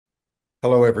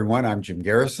Hello, everyone. I'm Jim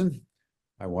Garrison.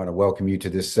 I want to welcome you to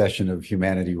this session of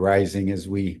Humanity Rising as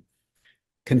we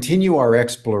continue our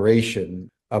exploration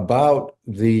about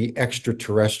the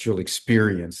extraterrestrial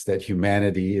experience that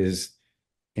humanity is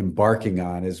embarking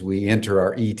on as we enter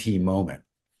our ET moment.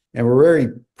 And we're very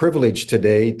privileged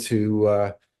today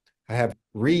to have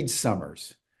Reed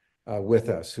Summers with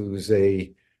us, who's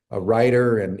a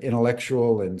writer and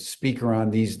intellectual and speaker on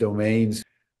these domains.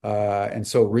 And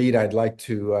so, Reed, I'd like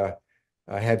to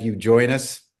have you join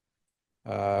us.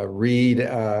 Reed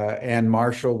and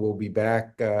Marshall will be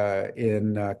back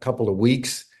in a couple of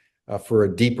weeks for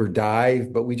a deeper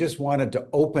dive, but we just wanted to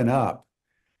open up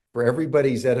for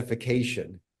everybody's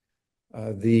edification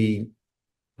the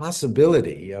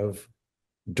possibility of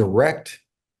direct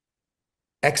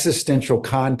existential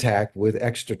contact with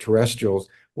extraterrestrials,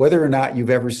 whether or not you've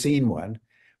ever seen one,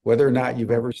 whether or not you've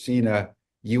ever seen a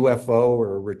UFO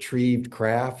or a retrieved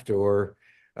craft or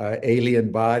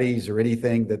alien bodies or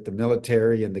anything that the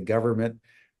military and the government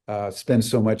spend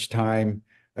so much time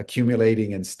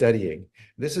accumulating and studying.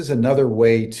 This is another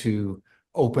way to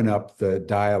open up the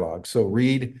dialogue. So,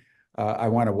 Reed, I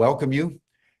want to welcome you,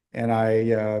 and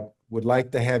I would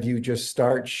like to have you just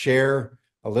share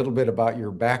a little bit about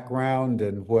your background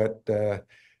and what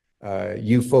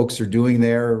you folks are doing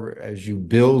there as you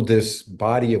build this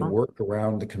body of work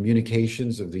around the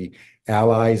communications of the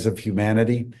allies of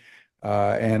humanity.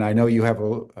 And I know you have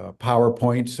a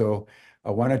PowerPoint, so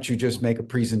why don't you just make a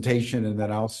presentation and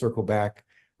then I'll circle back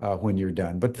when you're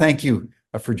done. But thank you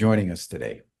for joining us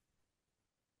today.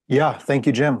 Yeah, thank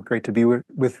you, Jim. Great to be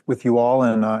with you all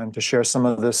and to share some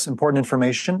of this important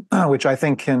information, which I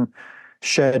think can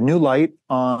shed new light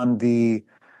on the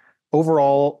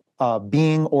overall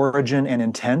being, origin, and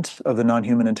intent of the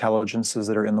non-human intelligences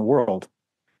that are in the world.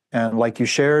 And like you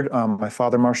shared, my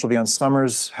father, Marshall V.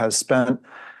 Summers, has spent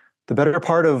the better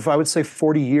part of, I would say,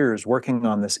 40 years working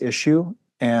on this issue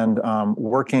and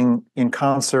working in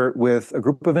concert with a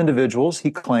group of individuals he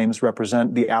claims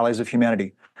represent the allies of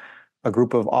humanity, a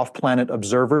group of off-planet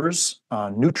observers,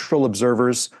 neutral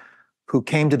observers, who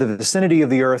came to the vicinity of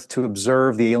the Earth to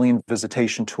observe the alien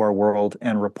visitation to our world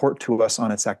and report to us on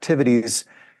its activities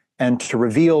and to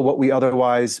reveal what we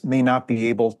otherwise may not be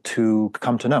able to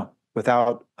come to know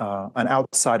without an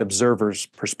outside observer's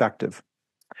perspective.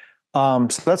 So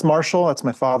that's Marshall, that's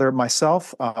my father,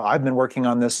 myself. I've been working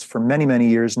on this for many, many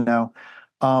years now,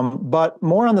 but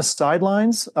more on the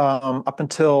sidelines up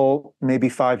until maybe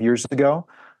 5 years ago.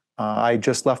 I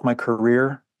just left my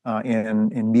career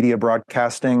in media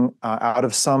broadcasting out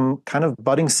of some kind of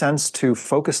budding sense to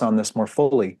focus on this more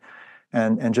fully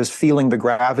and just feeling the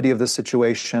gravity of the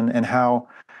situation and how,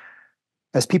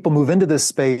 as people move into this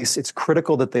space, it's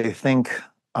critical that they think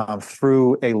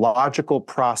through a logical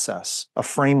process, a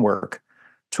framework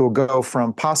to go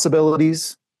from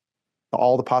possibilities,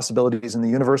 all the possibilities in the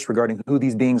universe regarding who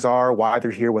these beings are, why they're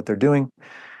here, what they're doing,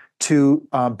 to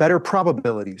better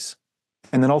probabilities.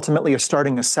 And then ultimately a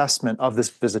starting assessment of this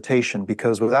visitation,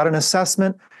 because without an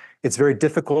assessment, it's very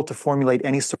difficult to formulate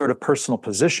any sort of personal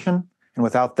position. And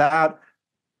without that,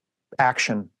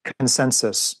 action,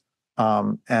 consensus,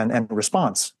 and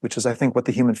response, which is, I think, what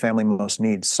the human family most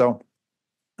needs. So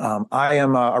I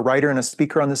am a writer and a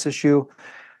speaker on this issue,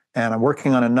 and I'm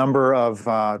working on a number of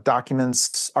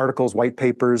documents, articles, white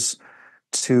papers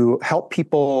to help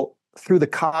people through the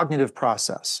cognitive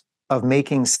process of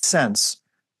making sense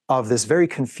of this very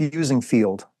confusing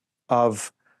field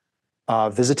of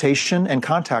visitation and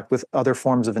contact with other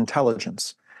forms of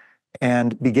intelligence,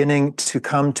 and beginning to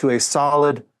come to a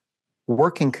solid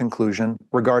working conclusion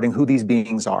regarding who these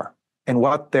beings are and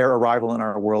what their arrival in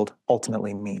our world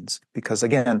ultimately means. Because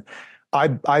again,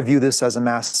 I view this as a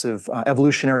massive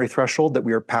evolutionary threshold that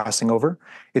we are passing over.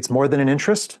 It's more than an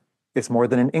interest, it's more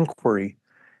than an inquiry.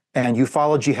 And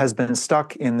ufology has been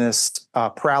stuck in this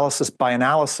paralysis by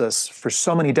analysis for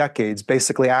so many decades,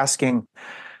 basically asking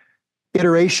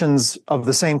iterations of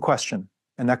the same question.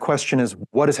 And that question is,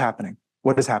 what is happening?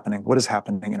 What is happening? What is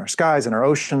happening in our skies, in our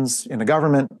oceans, in the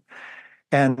government?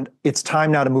 And it's time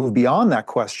now to move beyond that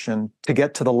question to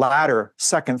get to the latter,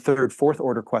 second, third, fourth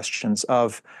order questions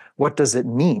of what does it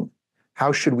mean?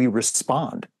 How should we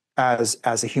respond as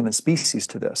a human species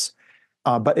to this?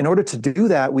 But in order to do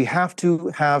that, we have to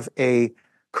have a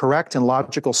correct and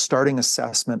logical starting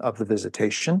assessment of the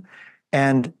visitation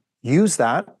and use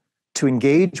that to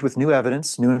engage with new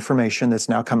evidence, new information that's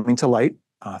now coming to light,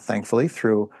 thankfully,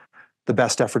 through the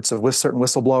best efforts of certain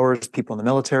whistleblowers, people in the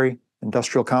military,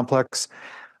 industrial complex.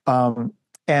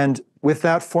 And with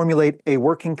that, formulate a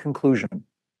working conclusion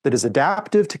that is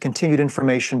adaptive to continued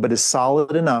information, but is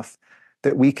solid enough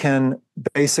that we can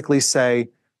basically say,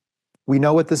 we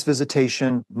know what this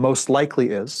visitation most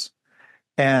likely is,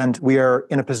 and we are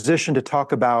in a position to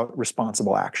talk about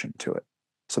responsible action to it.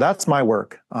 So that's my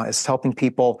work, is helping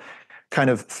people kind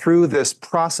of through this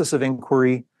process of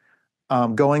inquiry,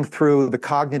 going through the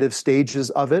cognitive stages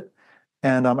of it.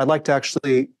 And I'd like to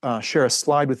actually share a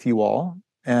slide with you all.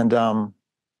 And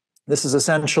this is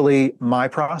essentially my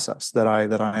process that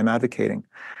I am advocating.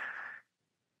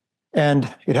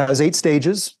 And it has 8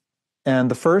 stages.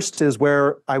 And the first is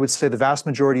where I would say the vast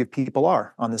majority of people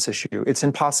are on this issue. It's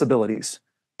in possibilities.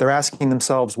 They're asking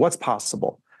themselves, what's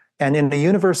possible? And in a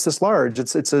universe this large,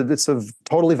 it's a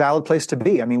totally valid place to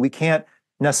be. I mean, we can't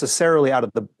necessarily out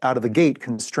of the gate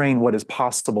constrain what is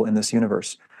possible in this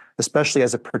universe, especially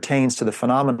as it pertains to the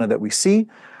phenomena that we see,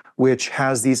 which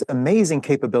has these amazing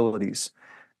capabilities.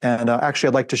 And actually,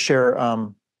 I'd like to share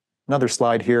another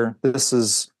slide here. This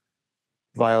is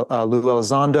via Lou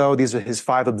Elizondo. These are his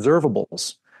 5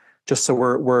 observables, just so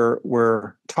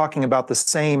we're talking about the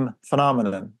same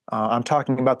phenomenon. I'm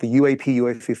talking about the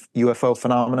UFO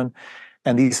phenomenon,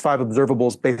 and these 5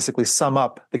 observables basically sum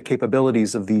up the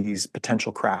capabilities of these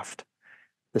potential craft.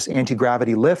 This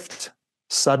anti-gravity lift,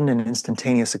 sudden and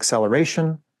instantaneous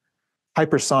acceleration,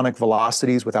 hypersonic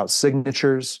velocities without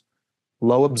signatures,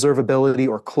 low observability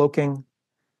or cloaking,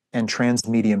 and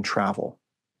transmedium travel.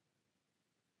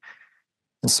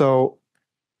 And so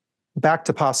back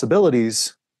to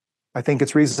possibilities, I think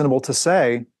it's reasonable to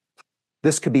say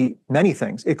this could be many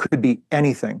things. It could be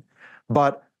anything.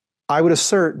 But I would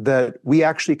assert that we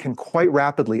actually can quite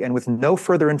rapidly, and with no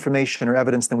further information or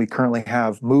evidence than we currently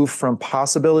have, move from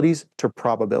possibilities to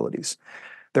probabilities.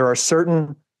 There are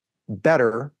certain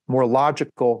better, more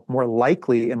logical, more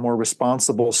likely, and more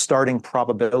responsible starting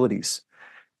probabilities.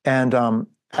 And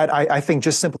I think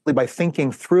just simply by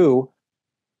thinking through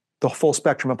the full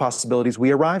spectrum of possibilities,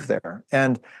 we arrive there.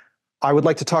 And I would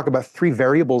like to talk about 3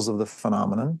 variables of the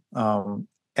phenomenon.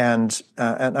 And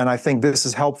I think this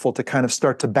is helpful to kind of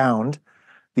start to bound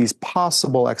these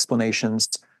possible explanations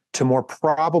to more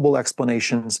probable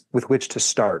explanations with which to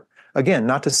start. Again,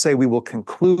 not to say we will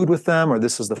conclude with them or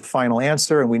this is the final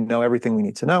answer and we know everything we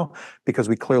need to know, because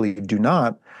we clearly do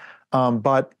not.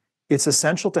 But it's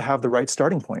essential to have the right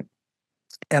starting point.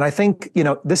 And I think,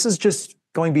 this is just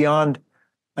going beyond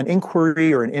an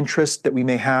inquiry or an interest that we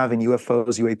may have in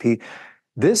UFOs, UAP.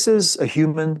 This is a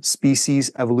human species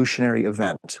evolutionary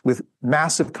event with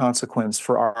massive consequence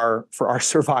for our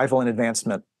survival and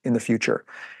advancement in the future.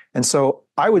 And so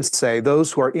I would say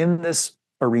those who are in this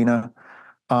arena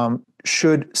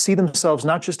should see themselves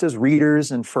not just as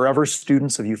readers and forever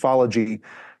students of ufology,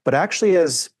 but actually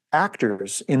as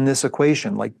actors in this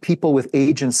equation, like people with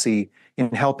agency in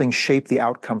helping shape the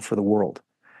outcome for the world.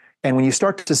 And when you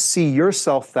start to see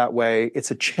yourself that way, it's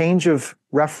a change of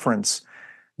reference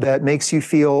that makes you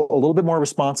feel a little bit more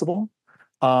responsible.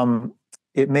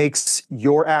 It makes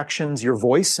your actions, your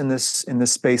voice in this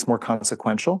space more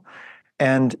consequential.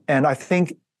 And I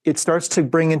think it starts to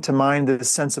bring into mind this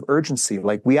sense of urgency.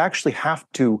 Like we actually have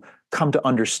to come to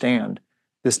understand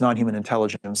this non-human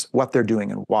intelligence, what they're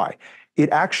doing and why.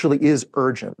 It actually is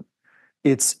urgent.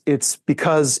 It's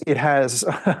because it has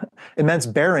immense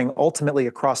bearing ultimately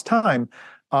across time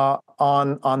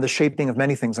on the shaping of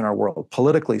many things in our world,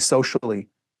 politically, socially,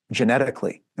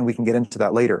 genetically, and we can get into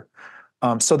that later.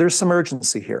 So there's some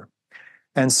urgency here.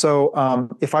 And so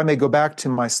if I may go back to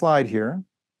my slide here,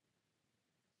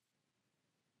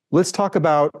 let's talk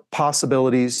about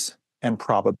possibilities and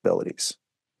probabilities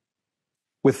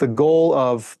with the goal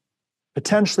of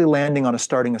potentially landing on a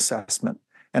starting assessment.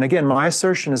 And again, my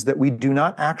assertion is that we do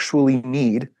not actually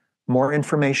need more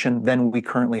information than we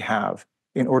currently have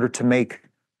in order to make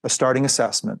a starting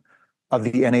assessment of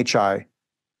the NHI.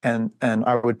 And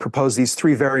I would propose these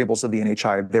 3 variables of the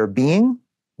NHI: their being,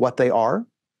 what they are,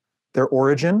 their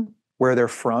origin, where they're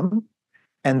from,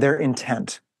 and their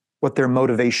intent, what their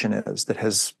motivation is that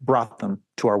has brought them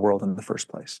to our world in the first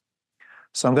place.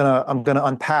 So I'm gonna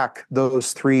unpack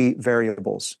those 3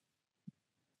 variables.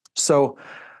 So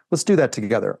let's do that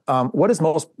together. What is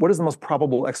the most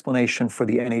probable explanation for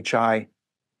the NHI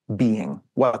being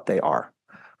what they are?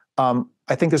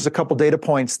 I think there's a couple data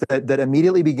points that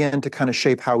immediately begin to kind of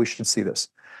shape how we should see this.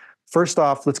 First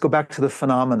off, let's go back to the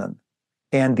phenomenon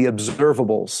and the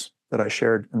observables that I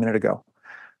shared a minute ago.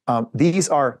 These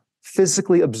are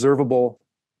physically observable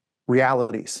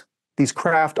realities. These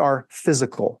craft are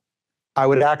physical. I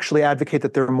would actually advocate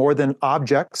that they're more than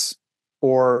objects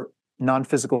or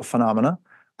non-physical phenomena.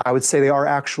 I would say they are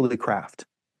actually craft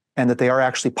and that they are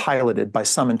actually piloted by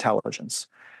some intelligence.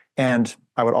 And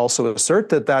I would also assert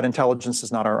that that intelligence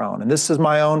is not our own. And this is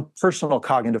my own personal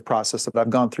cognitive process that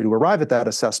I've gone through to arrive at that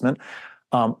assessment.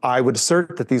 I would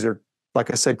assert that these are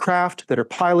like I said, craft that are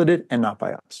piloted and not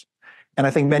by us. And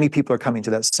I think many people are coming to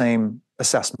that same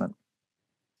assessment.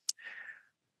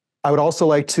 I would also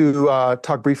like to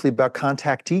talk briefly about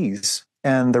contactees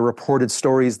and the reported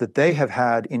stories that they have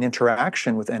had in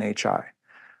interaction with NHI.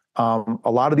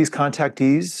 A lot of these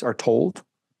contactees are told,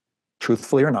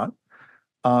 truthfully or not,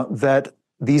 that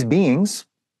these beings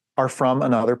are from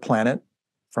another planet,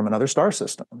 from another star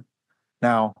system.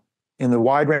 Now, in the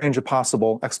wide range of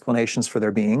possible explanations for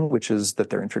their being, which is that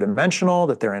they're interdimensional,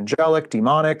 that they're angelic,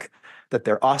 demonic, that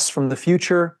they're us from the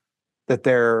future, that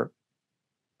they're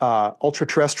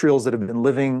ultra-terrestrials that have been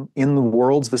living in the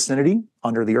world's vicinity,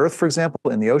 under the Earth, for example,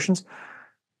 in the oceans,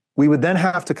 we would then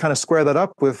have to kind of square that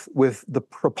up with the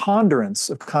preponderance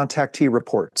of contactee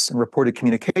reports and reported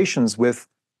communications with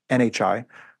NHI,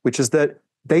 which is that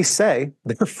they say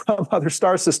they're from other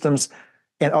star systems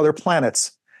and other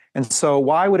planets. And so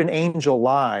why would an angel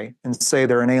lie and say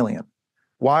they're an alien?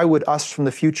 Why would us from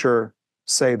the future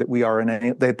say that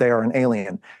that they are an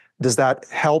alien? Does that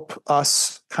help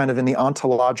us kind of in the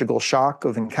ontological shock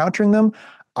of encountering them?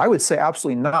 I would say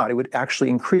absolutely not. It would actually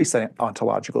increase that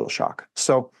ontological shock.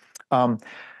 So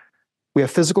we have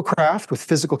physical craft with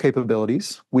physical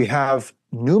capabilities. We have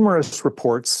numerous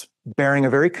reports bearing a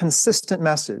very consistent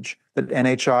message that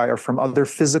NHI are from other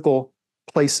physical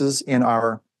places in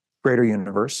our greater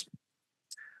universe.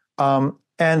 And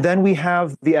then we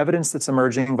have the evidence that's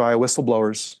emerging via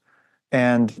whistleblowers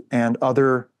and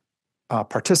other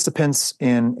participants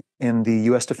in the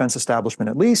US defense establishment,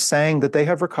 at least, saying that they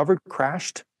have recovered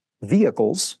crashed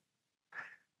vehicles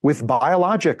with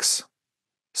biologics.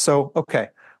 So, okay,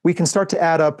 we can start to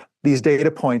add up these data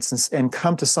points and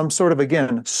come to some sort of,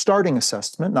 again, starting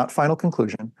assessment, not final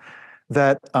conclusion,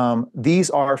 that these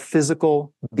are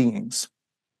physical beings.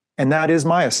 And that is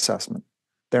my assessment.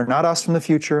 They're not us from the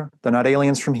future. They're not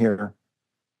aliens from here.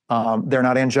 They're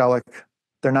not angelic.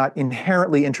 They're not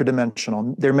inherently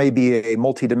interdimensional. There may be a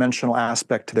multidimensional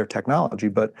aspect to their technology,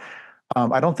 but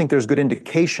I don't think there's good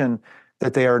indication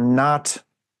that they are not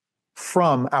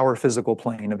from our physical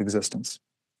plane of existence.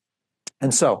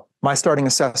 And so my starting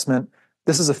assessment,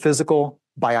 this is a physical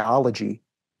biology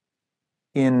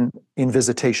in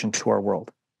visitation to our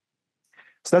world.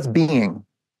 So that's being.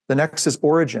 The next is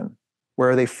origin.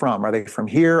 Where are they from? Are they from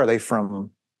here? Are they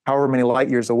from however many light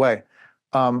years away?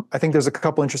 I think there's a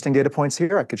couple interesting data points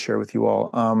here I could share with you all.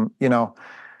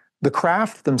 The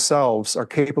craft themselves are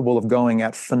capable of going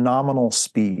at phenomenal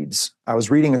speeds. I was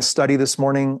reading a study this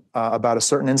morning about a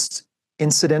certain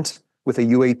incident with a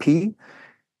UAP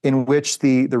in which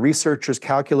the researchers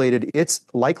calculated its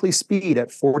likely speed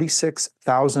at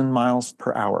 46,000 miles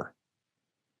per hour.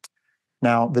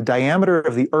 Now, the diameter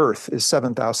of the Earth is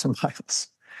 7,000 miles.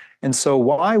 And so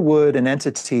why would an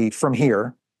entity from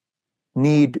here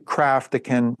need craft that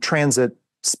can transit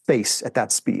space at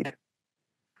that speed?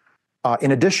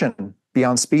 In addition,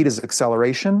 beyond speed is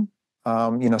acceleration.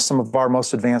 Some of our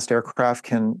most advanced aircraft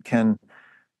can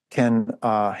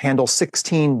handle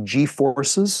 16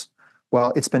 G-forces.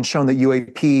 Well, it's been shown that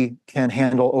UAP can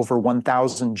handle over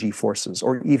 1,000 G-forces,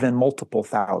 or even multiple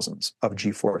thousands of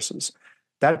G-forces.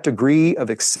 That degree of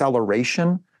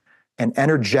acceleration and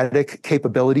energetic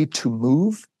capability to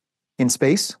move in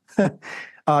space,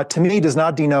 to me, does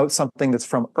not denote something that's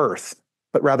from Earth,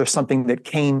 but rather something that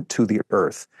came to the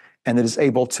Earth and that is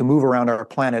able to move around our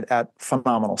planet at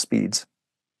phenomenal speeds.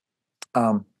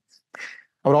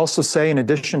 I would also say, in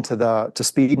addition to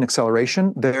speed and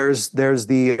acceleration, there's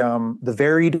the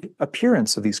varied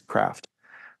appearance of these craft.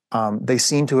 They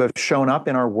seem to have shown up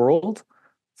in our world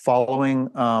following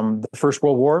the First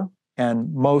World War,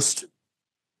 and most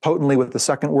potently with the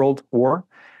Second World War,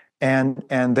 and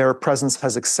their presence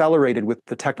has accelerated with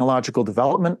the technological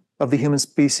development of the human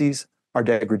species, our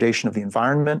degradation of the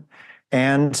environment,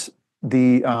 and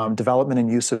the development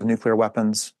and use of nuclear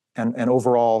weapons and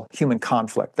overall human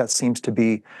conflict. That seems to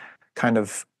be kind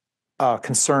of a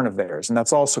concern of theirs, and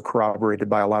that's also corroborated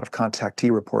by a lot of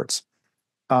contactee reports.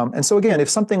 And so again, if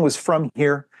something was from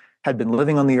here, had been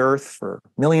living on the Earth for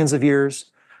millions of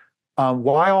years,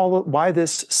 why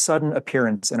this sudden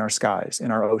appearance in our skies, in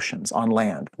our oceans, on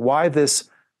land? Why this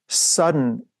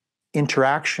sudden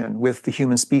interaction with the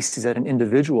human species at an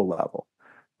individual level,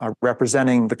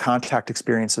 representing the contact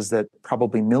experiences that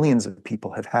probably millions of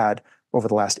people have had over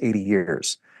the last 80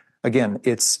 years? Again,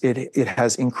 it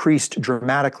has increased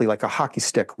dramatically like a hockey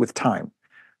stick with time.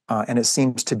 And it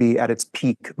seems to be at its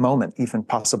peak moment, even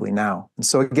possibly now. And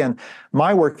so again,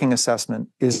 my working assessment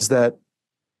is that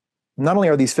not only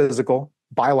are these physical,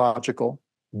 biological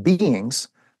beings,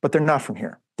 but they're not from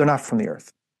here. They're not from the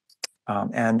Earth.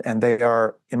 And they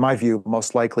are, in my view,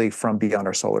 most likely from beyond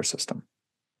our solar system.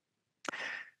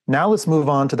 Now let's move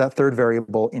on to that third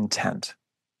variable, intent.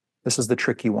 This is the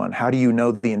tricky one. How do you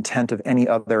know the intent of any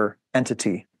other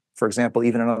entity? For example,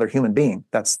 even another human being.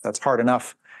 That's hard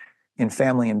enough in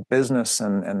family and business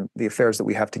and the affairs that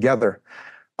we have together.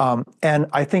 And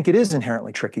I think it is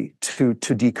inherently tricky to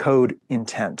decode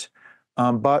intent.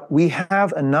 But we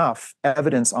have enough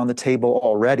evidence on the table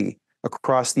already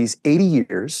across these 80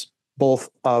 years, both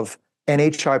of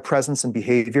NHI presence and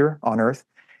behavior on Earth,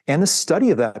 and the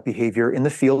study of that behavior in the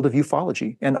field of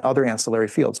ufology and other ancillary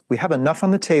fields. We have enough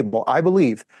on the table, I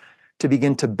believe, to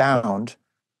begin to bound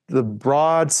the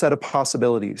broad set of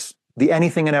possibilities, the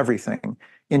anything and everything,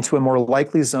 into a more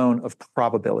likely zone of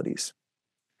probabilities.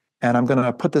 And I'm going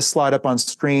to put this slide up on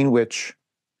screen, which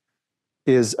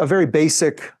is a very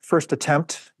basic first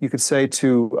attempt, you could say,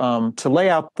 to lay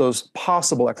out those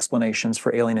possible explanations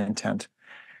for alien intent.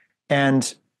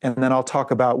 And then I'll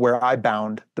talk about where I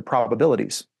bound the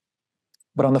probabilities.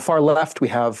 But on the far left, we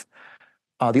have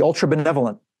the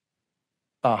ultra-benevolent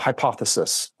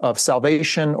hypothesis of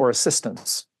salvation or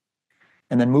assistance.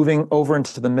 And then moving over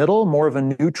into the middle, more of a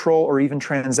neutral or even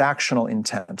transactional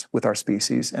intent with our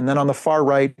species. And then on the far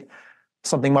right,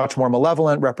 something much more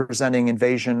malevolent, representing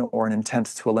invasion or an intent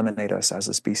to eliminate us as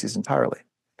a species entirely.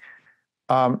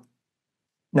 Now,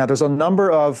 there's a number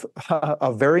of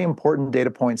very important data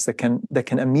points that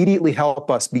can immediately help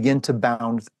us begin to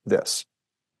bound this.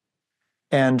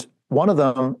 And one of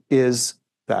them is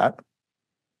that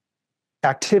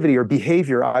activity or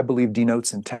behavior, I believe,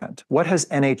 denotes intent. What has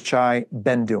NHI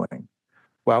been doing?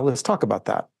 Well, let's talk about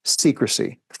that.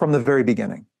 Secrecy from the very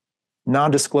beginning,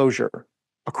 non-disclosure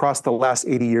across the last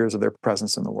 80 years of their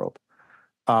presence in the world,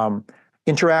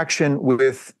 interaction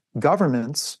with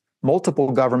governments,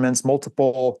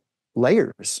 multiple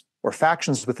layers or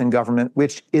factions within government,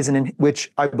 which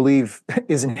I believe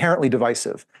is inherently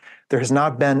divisive. There has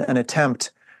not been an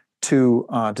attempt to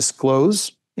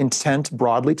disclose intent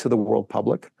broadly to the world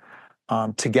public,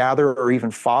 to gather or even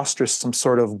foster some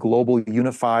sort of global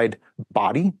unified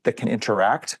body that can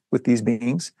interact with these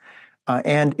beings.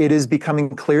 And it is becoming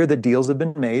clear that deals have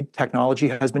been made, technology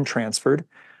has been transferred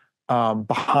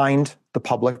behind the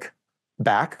public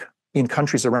back in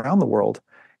countries around the world.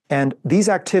 And these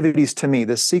activities, to me,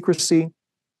 this secrecy,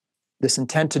 this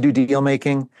intent to do deal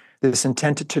making, this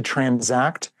intent to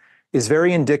transact, is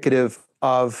very indicative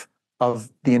of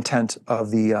the intent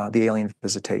of the alien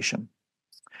visitation.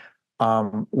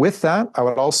 With that, I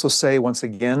would also say once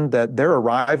again that their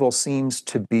arrival seems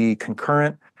to be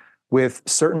concurrent with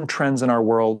certain trends in our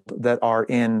world that are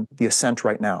in the ascent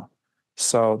right now.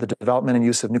 So the development and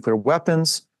use of nuclear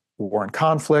weapons, war and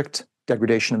conflict,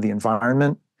 degradation of the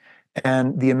environment,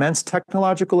 and the immense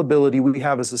technological ability we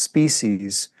have as a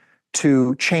species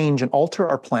to change and alter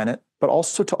our planet, but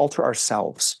also to alter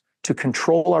ourselves, to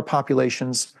control our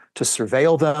populations, to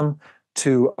surveil them,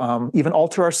 to even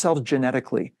alter ourselves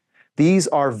genetically. These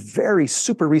are very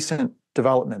super recent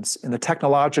developments in the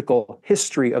technological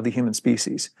history of the human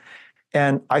species.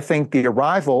 And I think the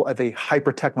arrival of a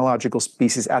hyper-technological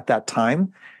species at that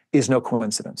time is no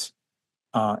coincidence.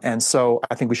 And so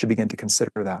I think we should begin to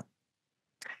consider that.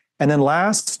 And then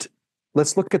last,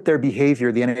 let's look at their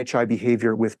behavior, the NHI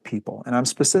behavior with people. And I'm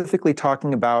specifically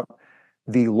talking about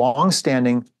the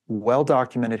long-standing,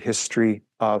 well-documented history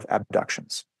of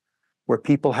abductions, where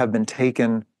people have been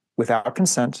taken without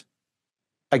consent,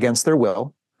 against their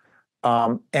will,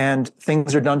 and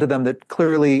things are done to them that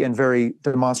clearly and very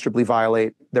demonstrably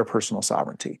violate their personal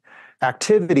sovereignty.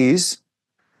 Activities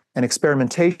and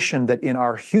experimentation that in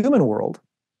our human world,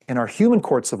 in our human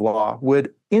courts of law,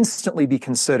 would instantly be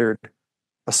considered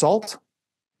assault,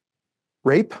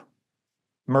 rape,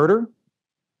 murder,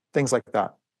 things like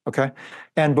that. Okay.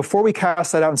 And before we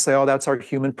cast that out and say, oh, that's our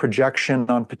human projection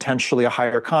on potentially a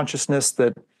higher consciousness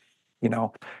that,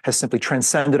 has simply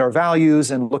transcended our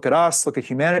values, and look at us, look at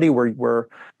humanity, we're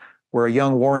a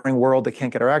young warring world that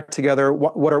can't get our act together.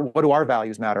 What do our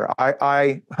values matter?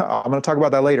 I'm going to talk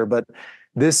about that later, but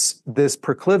this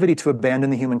proclivity to abandon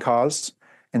the human cause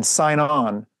and sign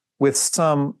on with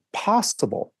some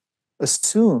possible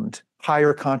assumed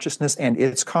higher consciousness and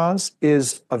its cause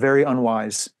is a very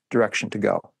unwise direction to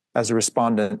go as a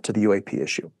respondent to the UAP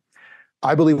issue.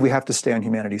 I believe we have to stay on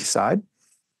humanity's side.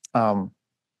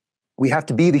 We have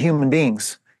to be the human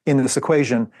beings in this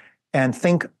equation and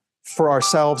think for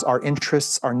ourselves, our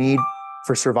interests, our need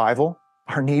for survival,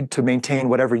 our need to maintain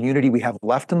whatever unity we have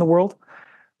left in the world,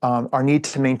 our need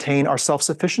to maintain our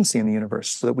self-sufficiency in the universe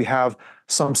so that we have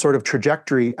some sort of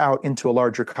trajectory out into a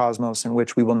larger cosmos in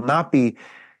which we will not be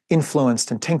influenced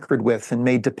and tinkered with and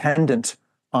made dependent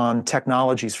on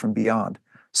technologies from beyond.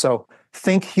 So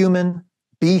think human,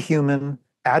 be human,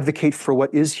 advocate for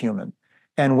what is human.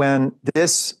 And when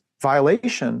this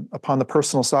violation upon the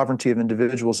personal sovereignty of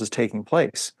individuals is taking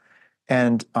place,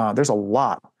 and there's a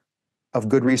lot of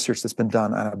good research that's been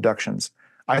done on abductions,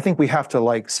 I think we have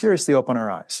to seriously open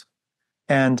our eyes.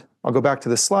 And I'll go back to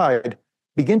this slide,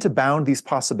 begin to bound these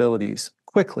possibilities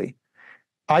quickly.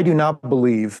 I do not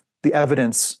believe the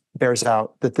evidence bears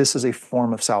out that this is a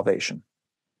form of salvation.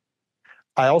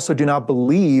 I also do not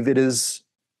believe it is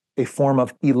a form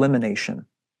of elimination,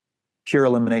 pure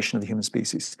elimination of the human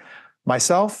species.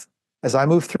 Myself, as I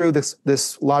move through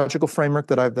this logical framework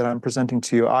that I'm presenting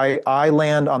to you, I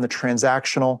land on the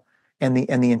transactional and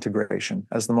the integration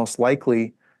as the most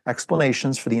likely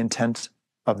explanations for the intent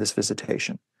of this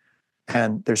visitation.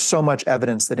 And there's so much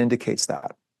evidence that indicates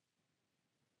that.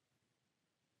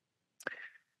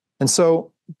 And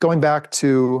so going back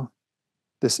to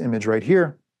this image right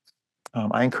here,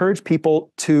 I encourage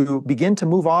people to begin to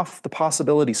move off the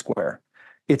possibility square.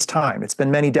 It's time. It's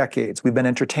been many decades. We've been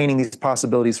entertaining these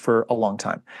possibilities for a long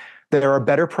time. There are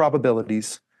better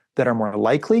probabilities that are more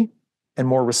likely and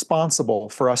more responsible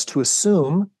for us to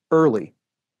assume early.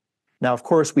 Now, of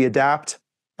course, we adapt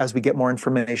as we get more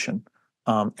information.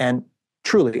 And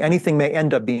truly, anything may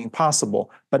end up being possible,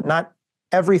 but not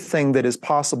everything that is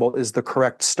possible is the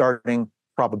correct starting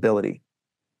probability.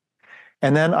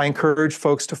 And then I encourage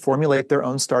folks to formulate their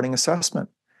own starting assessment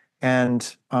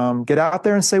and get out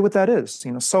there and say what that is.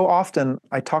 So often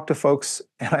I talk to folks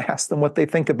and I ask them what they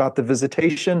think about the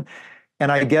visitation,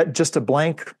 and I get just a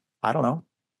blank, I don't know,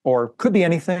 or could be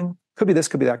anything, could be this,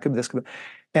 could be that, could be this, could be.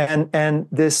 And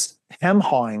this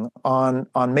hem-hawing on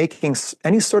making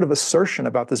any sort of assertion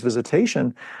about this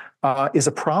visitation is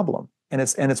a problem. And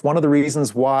it's one of the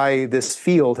reasons why this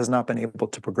field has not been able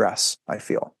to progress, I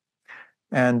feel.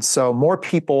 And so more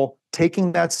people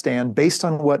taking that stand based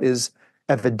on what is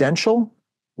evidential,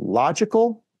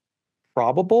 logical,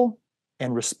 probable,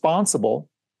 and responsible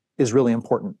is really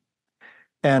important.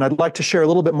 And I'd like to share a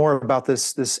little bit more about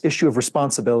this issue of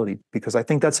responsibility, because I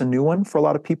think that's a new one for a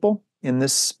lot of people in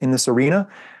this arena.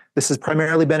 This has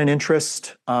primarily been an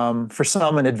interest for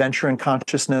some, an adventure in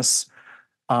consciousness,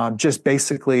 just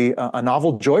basically a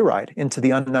novel joyride into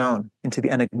the unknown, into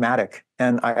the enigmatic.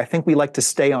 And I think we like to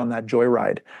stay on that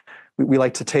joyride. We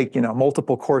like to take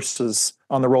multiple courses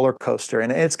on the roller coaster,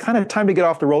 and it's kind of time to get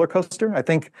off the roller coaster. I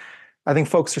think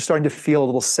folks are starting to feel a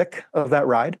little sick of that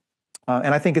ride,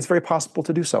 and I think it's very possible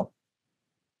to do so.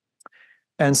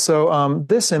 And so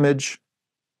this image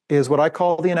is what I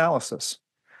call the analysis,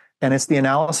 and it's the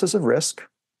analysis of risk,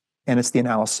 and it's the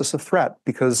analysis of threat,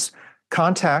 because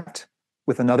contact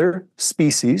with another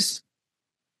species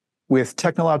with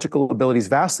technological abilities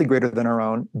vastly greater than our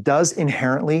own does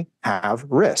inherently have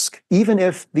risk. Even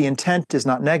if the intent is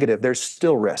not negative, there's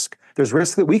still risk. There's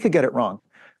risk that we could get it wrong.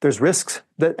 There's risks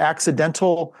that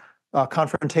accidental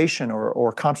confrontation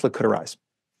or conflict could arise.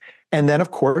 And then, of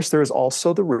course, there is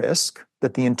also the risk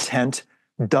that the intent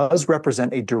does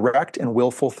represent a direct and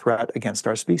willful threat against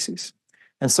our species.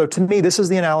 And so to me, this is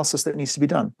the analysis that needs to be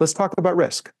done. Let's talk about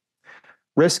risk.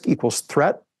 Risk equals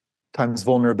threat times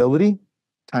vulnerability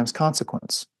times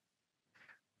consequence.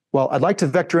 Well, I'd like to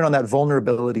vector in on that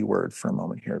vulnerability word for a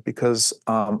moment here, because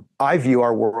I view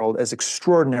our world as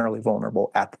extraordinarily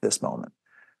vulnerable at this moment.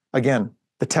 Again,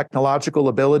 the technological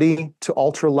ability to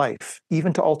alter life,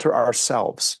 even to alter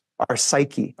ourselves, our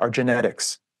psyche, our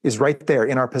genetics, is right there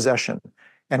in our possession.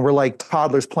 And we're like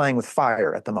toddlers playing with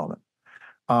fire at the moment.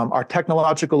 Our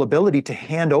technological ability to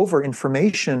hand over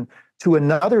information to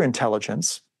another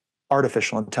intelligence,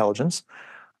 artificial intelligence,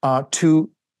 to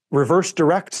reverse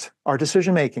direct our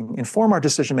decision-making, inform our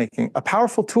decision-making, a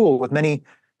powerful tool with many,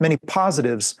 many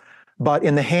positives, but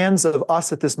in the hands of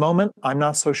us at this moment, I'm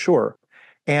not so sure.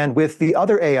 And with the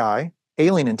other AI,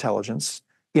 alien intelligence,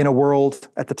 in a world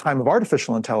at the time of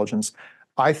artificial intelligence,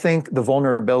 I think the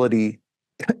vulnerability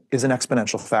is an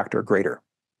exponential factor greater.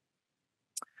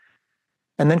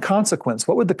 And then consequence.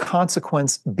 What would the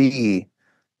consequence be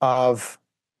of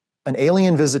an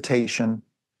alien visitation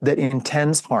that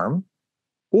intends harm,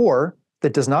 or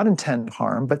that does not intend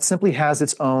harm, but simply has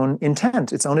its own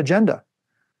intent, its own agenda,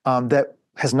 that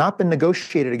has not been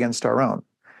negotiated against our own?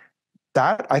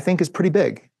 That, I think, is pretty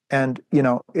big. And,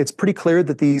 it's pretty clear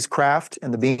that these craft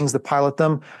and the beings that pilot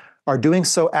them are doing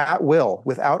so at will,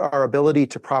 without our ability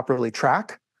to properly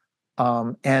track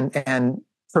and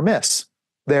permiss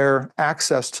their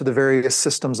access to the various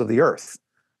systems of the Earth.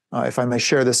 If I may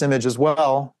share this image as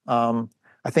well,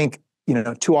 I think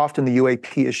too often the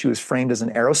UAP issue is framed as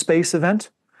an aerospace event,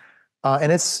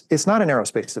 and it's not an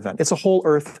aerospace event. It's a whole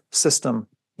Earth system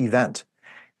event.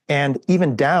 And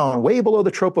even down, way below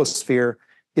the troposphere,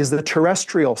 is the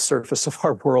terrestrial surface of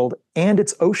our world and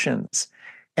its oceans.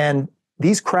 And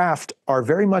these craft are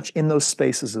very much in those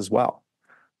spaces as well.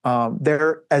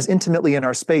 They're as intimately in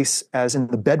our space as in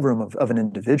the bedroom of an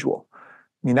individual.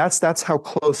 I mean, that's how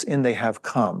close in they have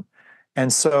come.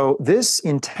 And so this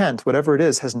intent, whatever it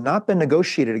is, has not been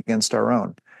negotiated against our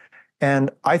own.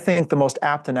 And I think the most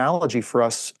apt analogy for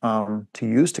us to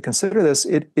use to consider this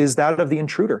is that of the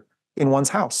intruder in one's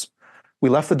house. We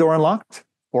left the door unlocked,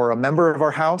 or a member of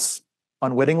our house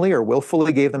unwittingly or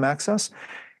willfully gave them access,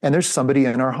 and there's somebody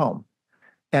in our home.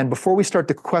 And before we start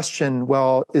to question,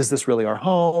 well, is this really our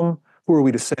home? Who are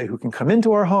we to say who can come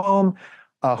into our home?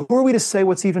 Who are we to say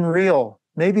what's even real?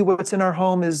 Maybe what's in our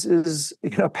home is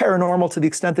paranormal to the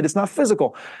extent that it's not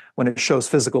physical when it shows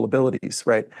physical abilities,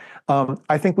 right?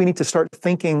 I think we need to start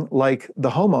thinking like the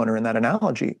homeowner in that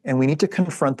analogy, and we need to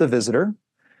confront the visitor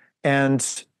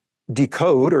and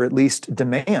decode, or at least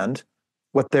demand,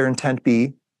 what their intent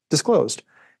be disclosed,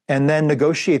 and then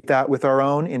negotiate that with our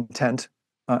own intent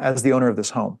as the owner of this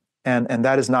home. And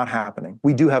that is not happening.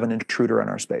 We do have an intruder in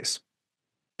our space,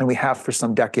 and we have for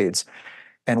some decades.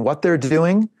 And what they're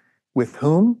doing, with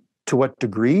whom, to what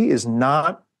degree, is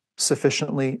not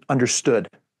sufficiently understood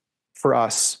for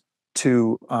us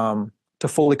to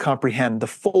fully comprehend the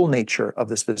full nature of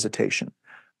this visitation.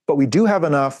 But we do have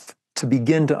enough to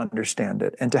begin to understand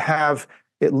it and to have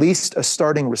at least a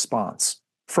starting response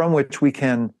from which we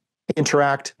can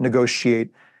interact,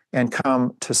 negotiate, and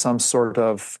come to some sort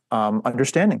of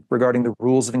understanding regarding the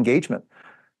rules of engagement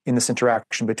in this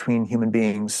interaction between human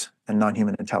beings and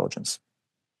non-human intelligence.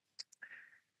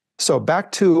 So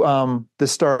back to the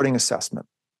starting assessment.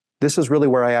 This is really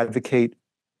where I advocate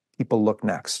people look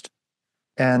next.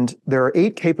 And there are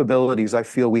 8 capabilities I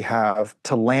feel we have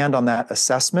to land on that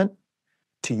assessment,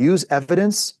 to use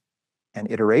evidence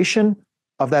and iteration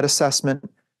of that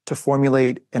assessment to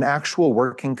formulate an actual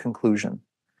working conclusion.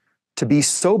 To be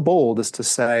so bold as to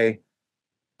say,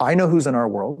 I know who's in our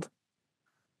world,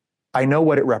 I know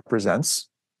what it represents,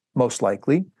 most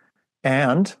likely,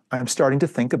 and I'm starting to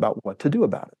think about what to do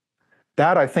about it.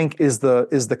 That, I think, is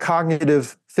the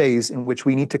cognitive phase in which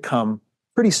we need to come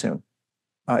pretty soon,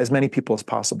 as many people as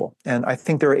possible. And I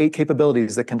think there are 8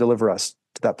 capabilities that can deliver us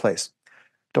to that place.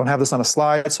 Don't have this on a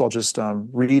slide, so I'll just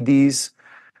read these.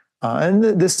 And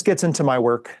this gets into my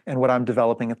work and what I'm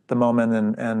developing at the moment,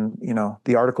 and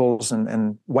the articles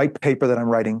and white paper that I'm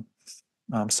writing.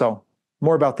 So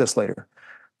more about this later.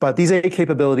 But these 8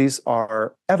 capabilities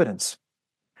are evidence,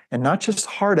 and not just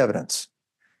hard evidence.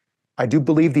 I do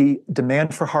believe the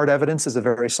demand for hard evidence is a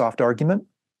very soft argument.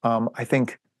 I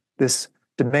think this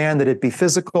demand that it be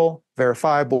physical,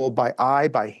 verifiable by eye,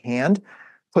 by hand,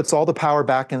 puts all the power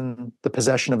back in the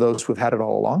possession of those who've had it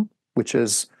all along, which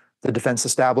is the defense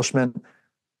establishment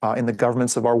in the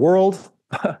governments of our world,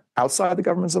 outside the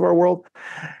governments of our world,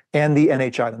 and the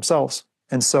NHI themselves.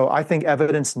 And so I think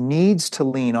evidence needs to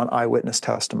lean on eyewitness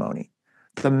testimony,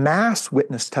 the mass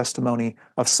witness testimony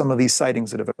of some of these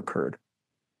sightings that have occurred,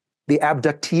 the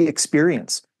abductee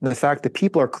experience, and the fact that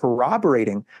people are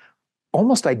corroborating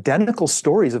almost identical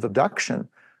stories of abduction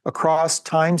across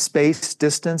time, space,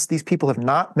 distance. These people have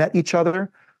not met each other.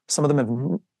 Some of them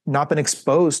have not been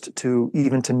exposed to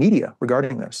even to media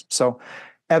regarding this. So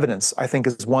evidence, I think,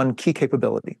 is one key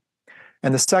capability.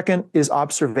 And the second is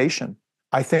observation.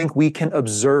 I think we can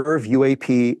observe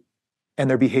UAP and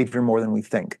their behavior more than we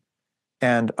think.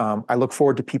 And I look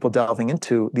forward to people delving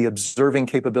into the observing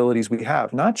capabilities we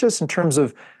have, not just in terms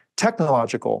of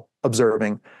technological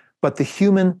observing, but the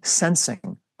human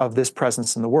sensing of this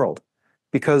presence in the world.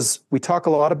 Because we talk a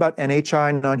lot about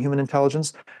NHI, non-human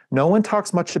intelligence. No one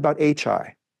talks much about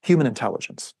HI, human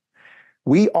intelligence.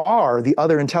 We are the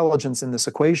other intelligence in this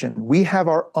equation. We have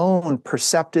our own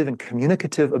perceptive and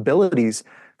communicative abilities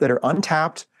that are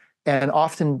untapped and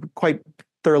often quite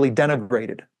thoroughly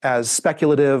denigrated as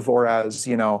speculative or as,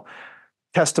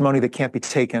 testimony that can't be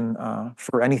taken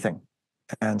for anything.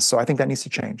 And so I think that needs to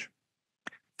change.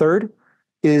 Third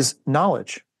is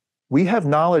knowledge. We have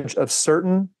knowledge of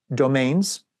certain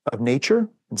domains of nature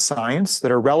and science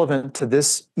that are relevant to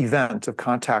this event of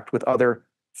contact with other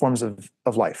forms of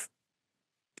life.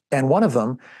 And one of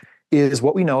them is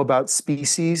what we know about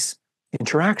species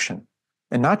interaction.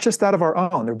 And not just that of our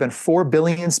own. There have been 4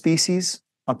 billion species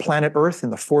on planet Earth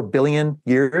in the 4 billion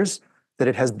years that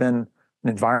it has been an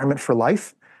environment for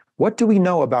life. What do we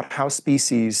know about how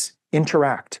species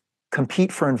interact,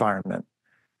 compete for environment,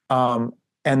 and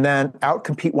then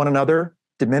outcompete one another,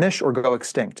 diminish, or go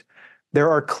extinct? There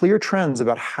are clear trends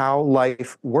about how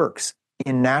life works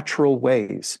in natural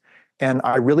ways. And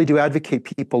I really do advocate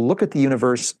people look at the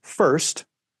universe first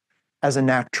as a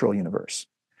natural universe.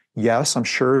 Yes, I'm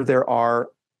sure there are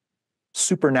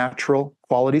supernatural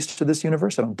qualities to this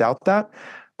universe. I don't doubt that.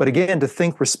 But again, to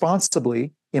think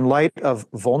responsibly in light of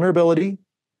vulnerability,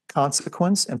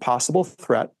 consequence, and possible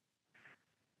threat,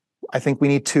 I think we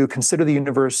need to consider the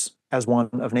universe as one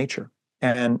of nature,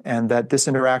 and that this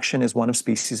interaction is one of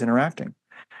species interacting.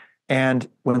 And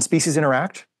when species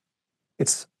interact,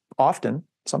 it's often,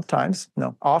 sometimes,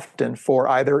 no, often for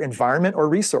either environment or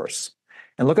resource.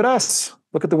 And look at us.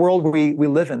 Look at the world we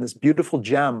live in, this beautiful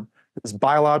gem, this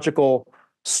biological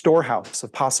storehouse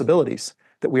of possibilities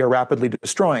that we are rapidly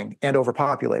destroying and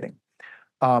overpopulating.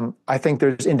 I think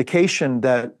there's indication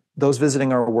that those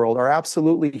visiting our world are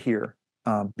absolutely here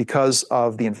because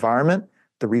of the environment,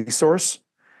 the resource,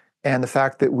 and the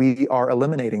fact that we are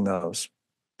eliminating those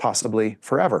possibly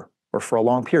forever or for a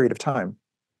long period of time.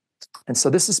 And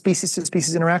so this is species to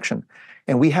species interaction.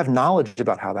 And we have knowledge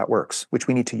about how that works, which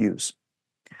we need to use.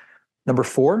 Number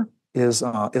 4 is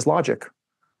logic.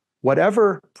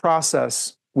 Whatever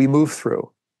process we move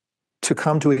through to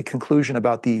come to a conclusion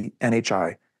about the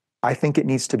NHI, I think it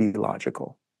needs to be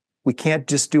logical. We can't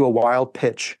just do a wild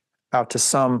pitch out to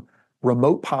some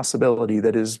remote possibility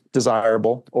that is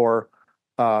desirable or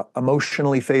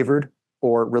emotionally favored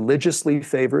or religiously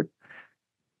favored.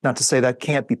 Not to say that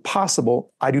can't be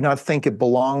possible. I do not think it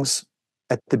belongs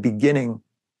at the beginning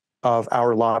of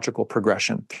our logical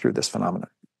progression through this phenomenon.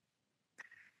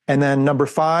 And then number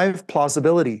 5,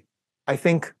 plausibility. I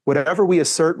think whatever we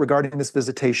assert regarding this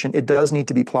visitation, it does need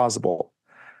to be plausible.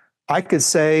 I could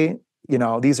say,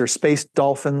 these are space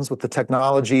dolphins with the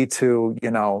technology to,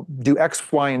 do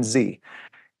X, Y, and Z.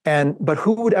 But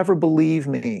who would ever believe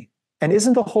me? And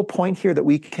isn't the whole point here that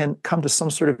we can come to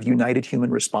some sort of united human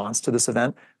response to this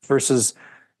event versus,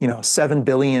 7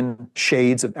 billion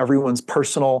shades of everyone's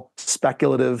personal,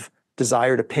 speculative,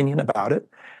 desired opinion about it?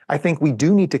 I think we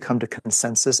do need to come to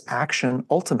consensus action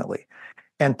ultimately.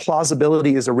 And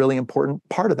plausibility is a really important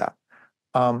part of that.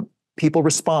 People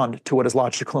respond to what is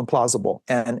logical and plausible.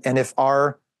 And if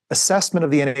our assessment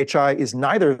of the NHI is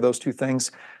neither of those two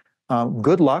things,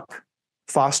 good luck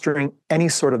fostering any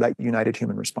sort of that united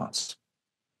human response.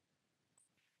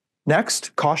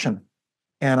 Next, caution.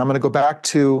 And I'm going to go back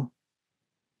to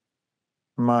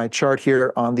my chart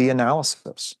here on the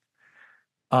analysis.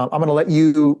 I'm going to let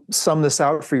you sum this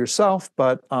out for yourself,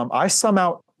 but I sum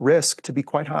out risk to be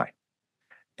quite high.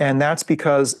 And that's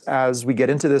because as we get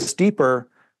into this deeper,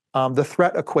 the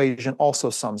threat equation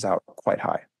also sums out quite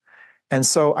high. And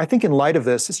so I think in light of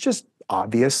this, it's just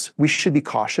obvious we should be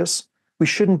cautious. We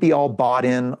shouldn't be all bought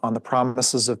in on the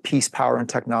promises of peace, power, and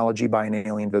technology by an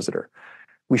alien visitor.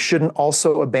 We shouldn't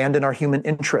also abandon our human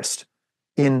interest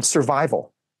in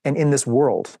survival and in this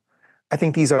world. I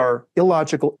think these are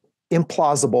illogical,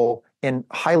 implausible, and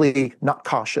highly not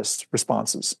cautious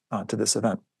responses to this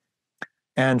event.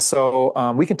 And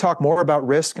so we can talk more about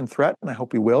risk and threat, and I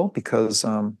hope we will, because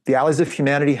the Allies of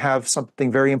Humanity have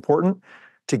something very important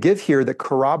to give here that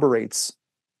corroborates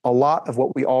a lot of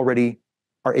what we already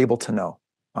are able to know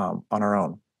on our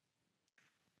own.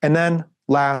 And then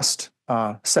last,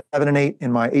 7 and 8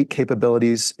 in my 8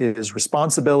 capabilities is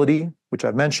responsibility, which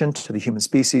I've mentioned, to the human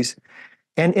species,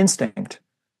 and instinct.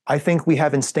 I think we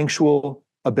have instinctual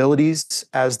abilities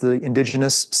as the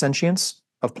indigenous sentience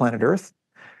of planet Earth.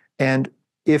 And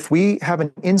if we have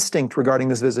an instinct regarding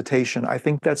this visitation, I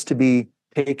think that's to be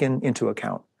taken into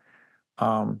account.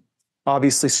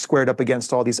 Obviously squared up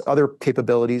against all these other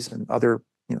capabilities and other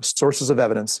sources of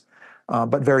evidence,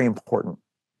 but very important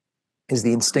is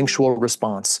the instinctual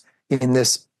response in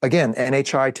this, again,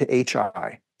 NHI to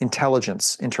HI,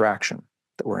 intelligence interaction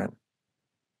that we're in.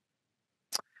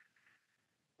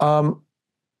 How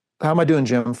am I doing,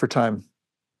 Jim, for time?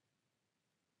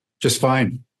 Just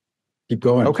fine. Keep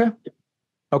going.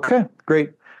 Okay,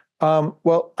 great.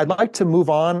 Well, I'd like to move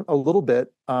on a little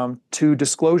bit to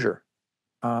disclosure.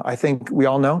 I think we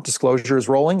all know disclosure is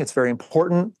rolling. It's very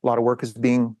important. A lot of work is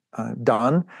being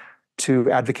done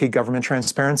to advocate government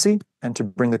transparency and to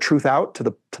bring the truth out to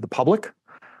the public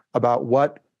about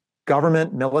what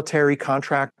government, military,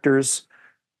 contractors,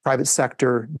 private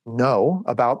sector know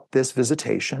about this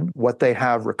visitation, what they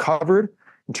have recovered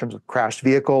in terms of crashed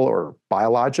vehicle or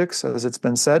biologics, as it's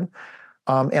been said,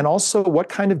 and also what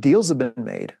kind of deals have been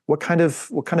made, what kind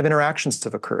of interactions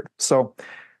have occurred. So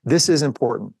this is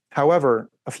important. However,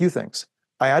 a few things.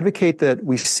 I advocate that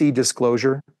we see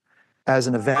disclosure as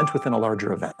an event within a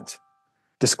larger event.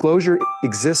 Disclosure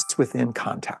exists within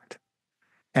contact.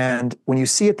 And when you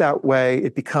see it that way,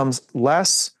 it becomes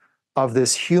less of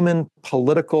this human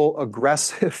political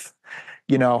aggressive,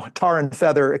 tar and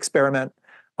feather experiment,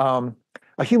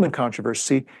 a human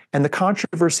controversy, and the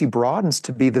controversy broadens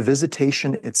to be the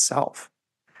visitation itself.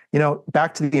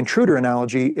 Back to the intruder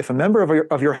analogy, if a member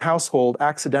of your household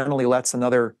accidentally lets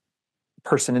another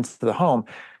person into the home,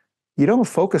 you don't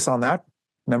focus on that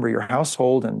member of your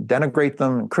household and denigrate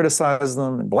them and criticize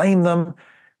them and blame them.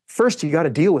 First, you got to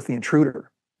deal with the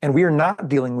intruder. And we are not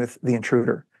dealing with the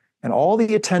intruder. And all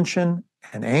the attention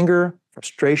and anger,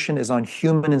 frustration is on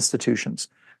human institutions,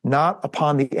 not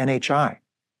upon the NHI.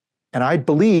 And I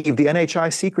believe the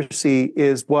NHI secrecy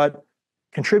is what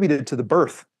contributed to the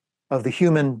birth of the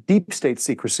human deep state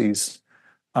secrecies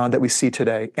that we see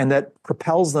today, and that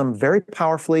propels them very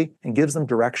powerfully and gives them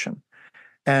direction.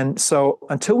 And so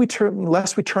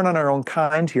unless we turn on our own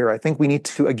kind here, I think we need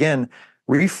to, again,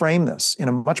 reframe this in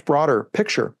a much broader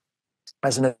picture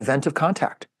as an event of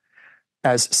contact,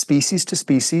 as species to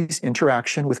species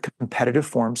interaction with competitive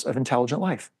forms of intelligent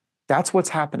life. That's what's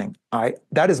happening.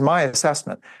 That is my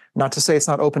assessment. Not to say it's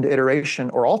not open to iteration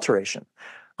or alteration,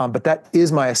 but that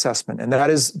is my assessment, and that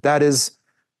is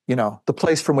the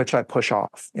place from which I push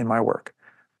off in my work.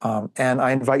 And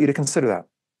I invite you to consider that.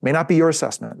 May not be your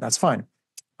assessment. That's fine.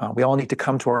 We all need to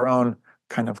come to our own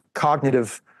kind of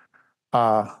cognitive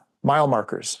mile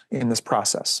markers in this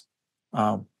process.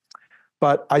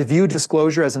 But I view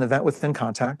disclosure as an event within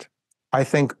contact. I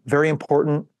think very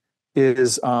important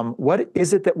is what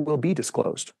is it that will be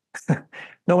disclosed?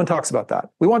 No one talks about that.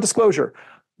 We want disclosure.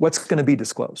 What's going to be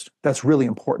disclosed? That's really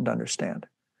important to understand.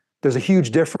 There's a huge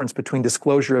difference between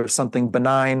disclosure of something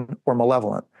benign or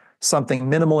malevolent, something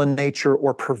minimal in nature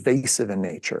or pervasive in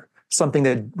nature, something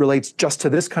that relates just to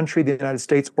this country, the United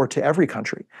States, or to every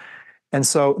country. And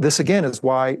so this, again, is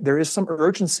why there is some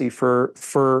urgency for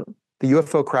the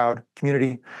UFO crowd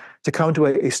community to come to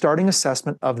a starting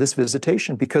assessment of this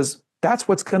visitation, because that's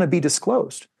what's going to be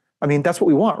disclosed. I mean, that's what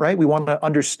we want, right? We want to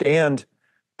understand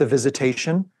the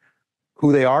visitation,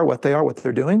 who they are, what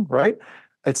they're doing, right?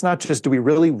 It's not just, do we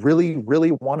really, really,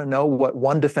 really want to know what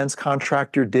one defense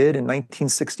contractor did in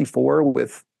 1964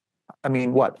 with,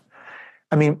 what?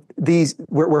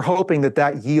 We're hoping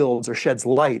that yields or sheds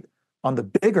light on the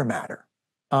bigger matter.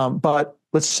 But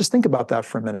let's just think about that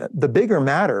for a minute. The bigger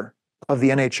matter of the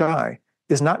NHI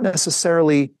is not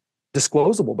necessarily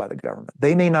disclosable by the government.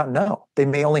 They may not know. They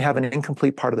may only have an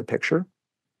incomplete part of the picture.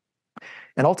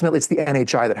 And ultimately, it's the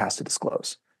NHI that has to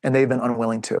disclose, and they've been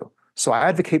unwilling to. So I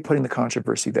advocate putting the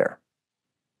controversy there.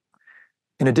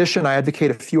 In addition, I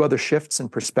advocate a few other shifts in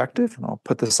perspective, and I'll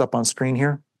put this up on screen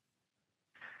here.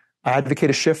 I advocate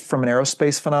a shift from an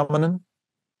aerospace phenomenon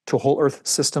to a whole Earth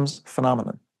systems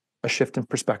phenomenon, a shift in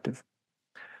perspective.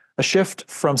 A shift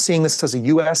from seeing this as a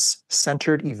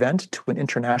US-centered event to an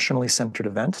internationally centered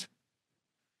event.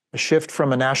 A shift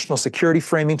from a national security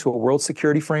framing to a world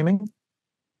security framing.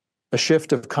 A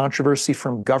shift of controversy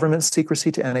from government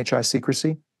secrecy to NHI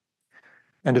secrecy.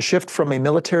 And a shift from a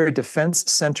military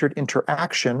defense-centered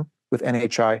interaction with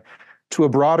NHI to a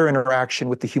broader interaction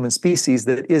with the human species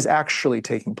that is actually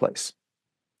taking place.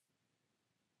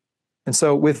 And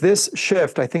so with this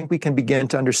shift, I think we can begin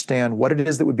to understand what it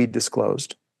is that would be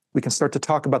disclosed. We can start to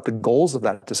talk about the goals of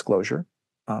that disclosure,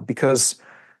 because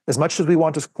as much as we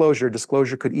want disclosure,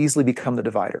 disclosure could easily become the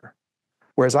divider.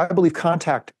 Whereas I believe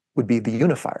contact would be the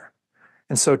unifier.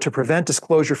 And so to prevent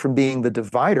disclosure from being the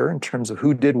divider in terms of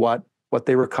who did what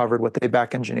they recovered, what they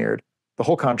back engineered, the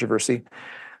whole controversy,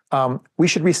 we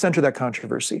should recenter that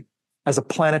controversy as a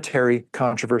planetary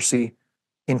controversy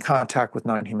in contact with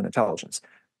non-human intelligence.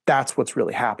 That's what's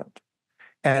really happened.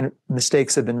 And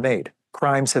mistakes have been made.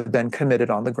 Crimes have been committed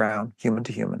on the ground, human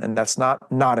to human, and that's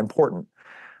not important.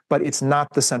 But it's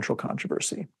not the central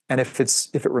controversy. And if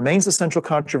it remains the central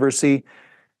controversy,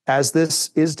 as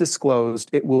this is disclosed,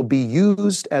 it will be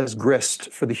used as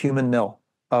grist for the human mill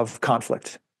of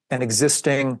conflict and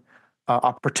existing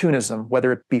opportunism,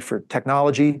 whether it be for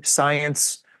technology,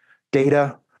 science,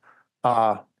 data,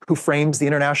 who frames the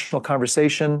international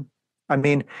conversation. I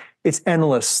mean, it's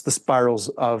endless, the spirals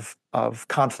of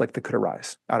conflict that could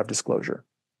arise out of disclosure.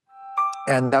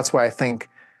 And that's why I think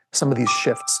some of these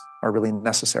shifts are really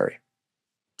necessary.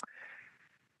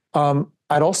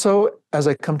 I'd also, as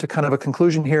I come to kind of a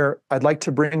conclusion here, I'd like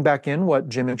to bring back in what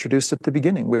Jim introduced at the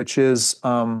beginning, which is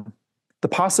the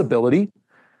possibility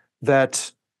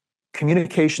that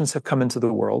communications have come into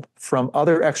the world from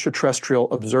other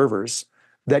extraterrestrial observers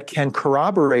that can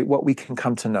corroborate what we can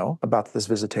come to know about this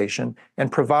visitation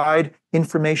and provide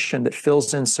information that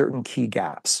fills in certain key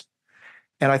gaps.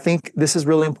 And I think this is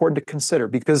really important to consider,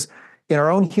 because in our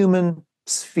own human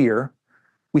sphere,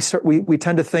 we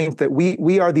tend to think that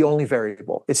we are the only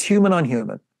variable. It's human on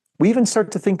human. We even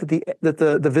start to think that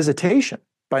the visitation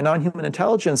by non-human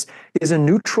intelligence is a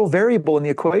neutral variable in the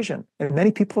equation. And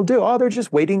many people do. Oh, they're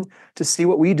just waiting to see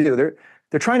what we do.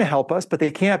 They're trying to help us, but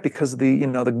they can't because of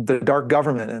the dark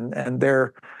government and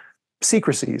their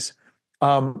secrecies.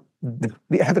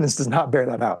 the evidence does not bear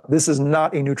that out. This is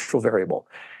not a neutral variable.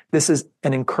 This is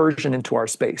an incursion into our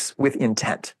space with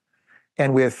intent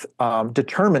and with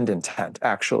determined intent,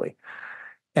 actually.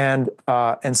 And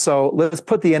so let's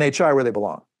put the NHI where they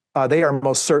belong. They are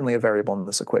most certainly a variable in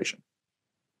this equation.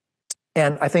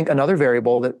 And I think another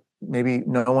variable that maybe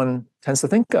no one tends to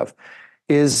think of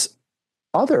is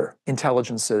other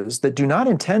intelligences that do not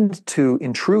intend to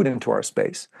intrude into our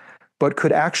space, but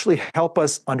could actually help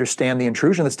us understand the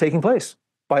intrusion that's taking place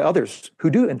by others who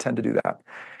do intend to do that.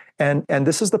 And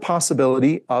this is the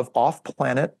possibility of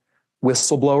off-planet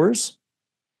whistleblowers,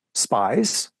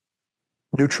 spies,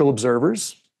 neutral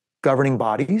observers, governing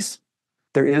bodies.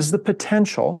 There is the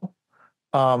potential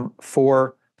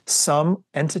for some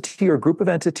entity or group of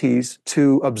entities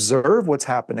to observe what's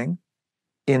happening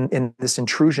in this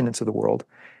intrusion into the world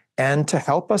and to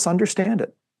help us understand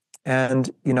it. And,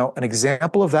 an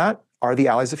example of that are the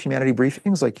Allies of Humanity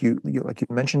briefings, like you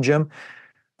mentioned, Jim,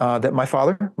 that my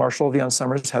father, Marshall V.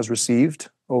 Summers, has received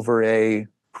over a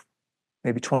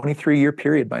maybe 23-year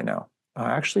period by now.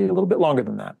 Actually, a little bit longer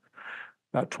than that,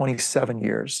 about 27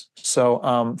 years.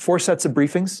 So 4 sets of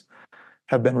briefings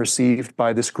have been received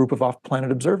by this group of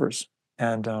off-planet observers.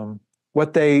 And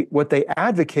what they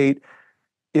advocate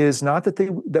is not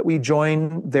that we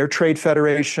join their trade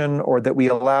federation or that we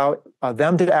allow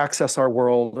them to access our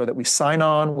world or that we sign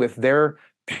on with their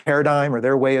paradigm or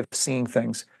their way of seeing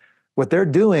things. What they're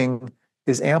doing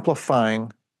is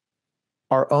amplifying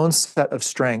our own set of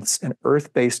strengths and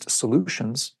Earth-based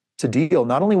solutions to deal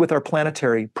not only with our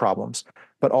planetary problems,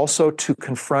 but also to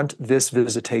confront this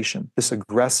visitation, this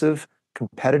aggressive,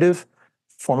 competitive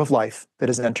form of life that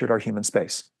has entered our human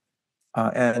space.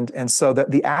 And so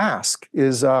that the ask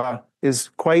is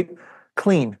quite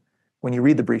clean when you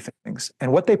read the briefings.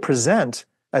 And what they present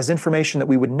as information that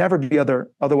we would never be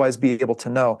otherwise be able to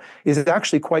know is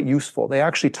actually quite useful. They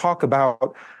actually talk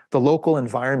about the local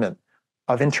environment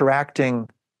of interacting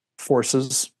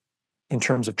forces in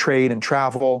terms of trade and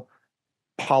travel,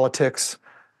 politics,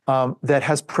 that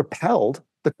has propelled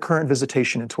the current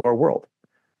visitation into our world.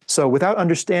 So without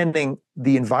understanding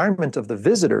the environment of the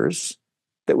visitors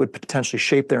that would potentially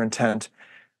shape their intent,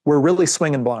 we're really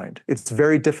swinging blind. It's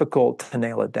very difficult to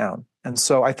nail it down. And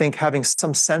so I think having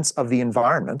some sense of the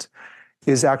environment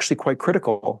is actually quite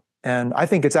critical. And I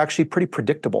think it's actually pretty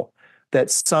predictable that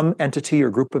some entity or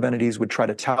group of entities would try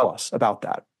to tell us about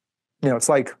that. It's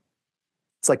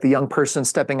like the young person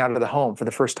stepping out of the home for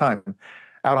the first time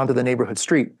out onto the neighborhood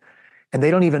street. And they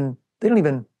don't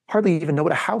hardly even know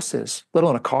what a house is, let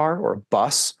alone a car or a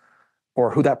bus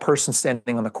or who that person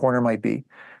standing on the corner might be.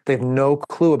 They have no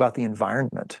clue about the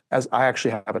environment. As I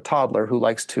actually have a toddler who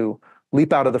likes to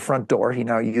leap out of the front door. He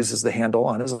now uses the handle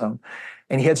on his own,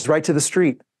 and he heads right to the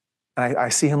street. I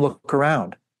see him look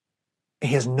around. And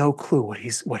he has no clue what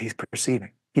he's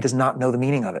perceiving. He does not know the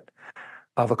meaning of it,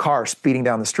 of a car speeding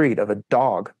down the street, of a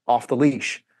dog off the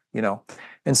leash,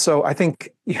 And so I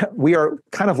think we are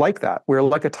kind of like that. We're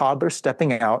like a toddler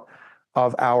stepping out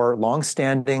of our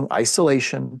longstanding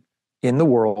isolation in the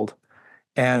world,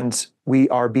 and we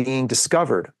are being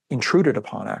discovered, intruded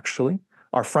upon, actually.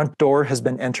 Our front door has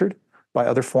been entered by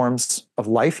other forms of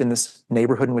life in this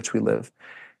neighborhood in which we live.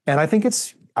 And I think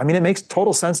it makes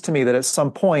total sense to me that at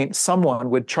some point, someone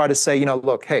would try to say,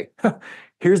 look, hey,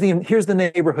 here's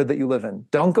the neighborhood that you live in.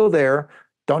 Don't go there.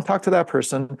 Don't talk to that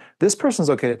person. This person's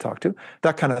okay to talk to,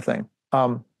 that kind of thing.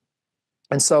 And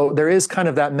so there is kind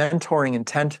of that mentoring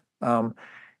intent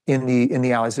in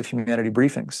the Allies of Humanity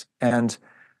briefings. And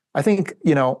I think,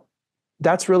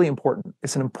 that's really important.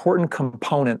 It's an important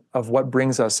component of what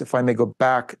brings us, if I may go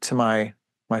back to my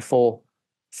full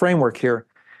framework here,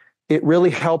 it really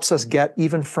helps us get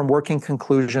even from working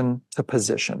conclusion to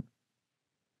position.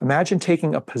 Imagine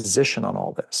taking a position on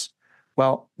all this.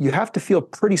 Well, you have to feel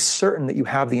pretty certain that you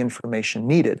have the information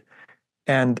needed.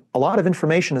 And a lot of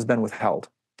information has been withheld.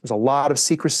 There's a lot of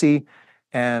secrecy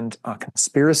and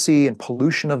conspiracy and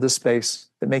pollution of the space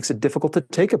that makes it difficult to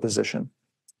take a position.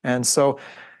 And so,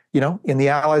 in the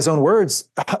Allies' own words,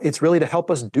 it's really to help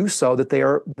us do so that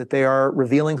they are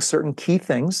revealing certain key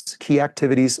things, key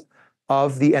activities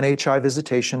of the NHI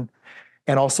visitation,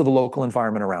 and also the local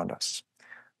environment around us.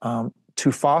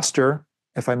 To foster,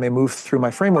 if I may move through my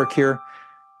framework here,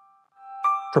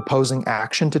 proposing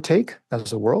action to take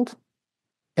as a world,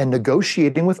 and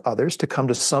negotiating with others to come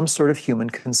to some sort of human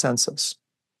consensus,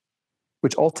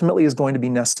 which ultimately is going to be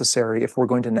necessary if we're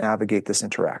going to navigate this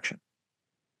interaction.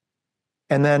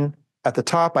 And then at the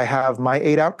top, I have my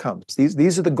 8 outcomes.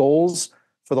 These are the goals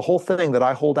for the whole thing that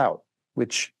I hold out,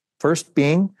 which first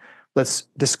being, let's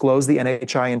disclose the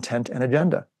NHI intent and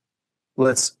agenda.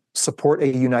 Let's support a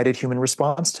united human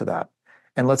response to that.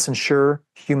 and let's ensure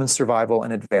human survival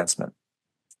and advancement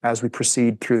as we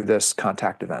proceed through this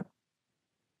contact event.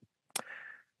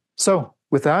 So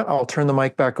with that, I'll turn the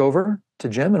mic back over to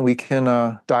Jim, and we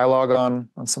can dialogue on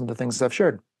some of the things I've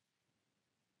shared.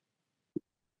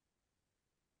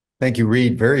 Thank you,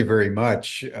 Reed, very, very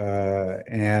much.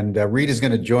 And Reed is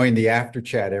going to join the after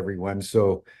chat, everyone.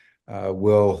 So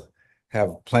we'll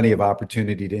have plenty of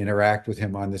opportunity to interact with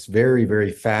him on this very,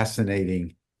 very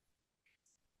fascinating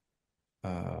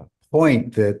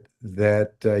point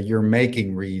that you're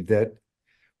making, Reed, that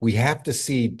we have to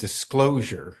see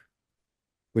disclosure,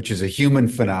 which is a human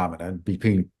phenomenon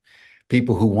between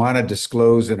people who want to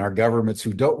disclose and our governments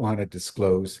who don't want to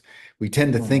disclose. We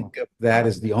tend to think of that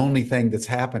as the only thing that's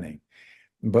happening.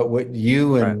 But what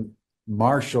you and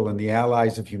Marshall and the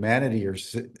allies of humanity are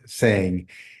saying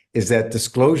is that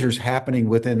disclosure is happening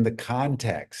within the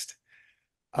context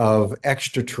of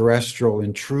extraterrestrial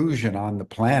intrusion on the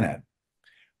planet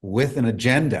with an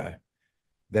agenda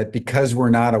that, because we're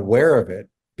not aware of it,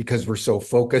 because we're so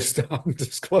focused on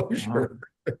disclosure,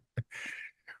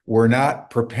 we're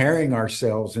not preparing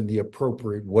ourselves in the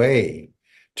appropriate way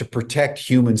to protect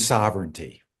human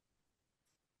sovereignty.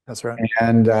 That's right.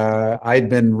 And I'd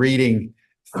been reading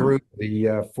through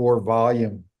the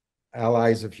 4-volume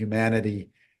Allies of Humanity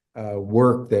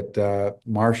work that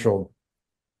Marshall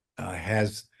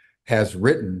has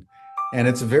written, and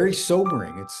it's very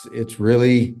sobering. It's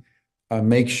really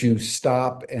makes you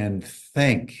stop and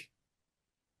think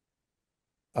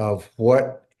of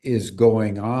what is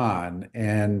going on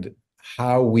and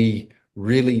how we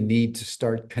really need to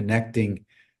start connecting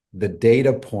the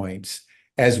data points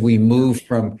as we move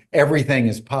from everything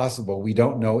is possible, we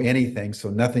don't know anything, so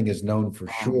nothing is known for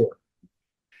sure,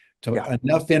 to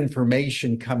enough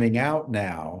information coming out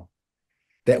now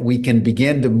that we can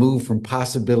begin to move from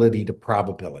possibility to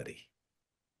probability.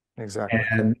 Exactly.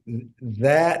 And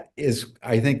that is,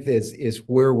 I think, is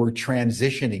where we're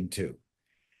transitioning to.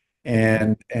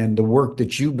 And the work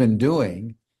that you've been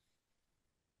doing,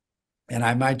 and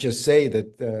I might just say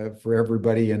that for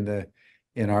everybody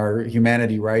in our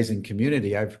Humanity Rising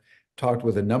community, I've talked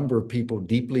with a number of people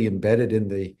deeply embedded in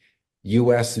the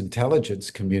U.S. intelligence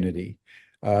community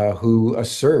who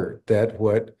assert that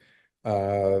what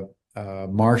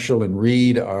Marshall and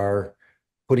Reed are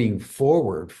putting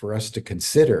forward for us to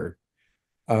consider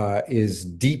is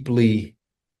deeply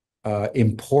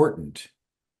important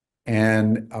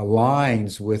and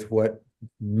aligns with what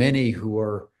many who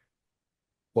are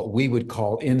what we would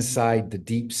call inside the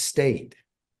deep state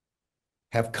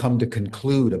have come to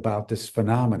conclude about this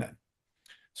phenomenon.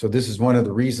 So this is one of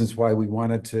the reasons why we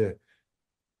wanted to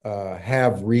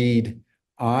have Reed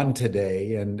on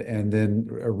today, and then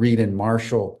Reed and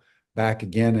Marshall back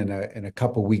again in a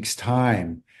couple weeks'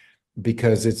 time,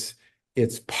 because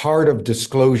it's part of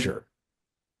disclosure.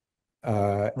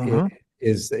 It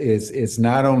is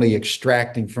not only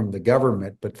extracting from the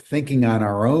government, but thinking on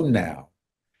our own now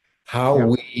how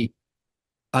we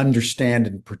understand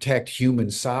and protect human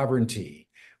sovereignty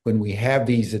when we have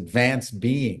these advanced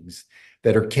beings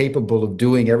that are capable of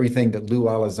doing everything that Lou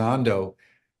Elizondo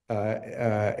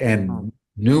and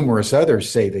numerous others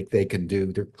say that they can do.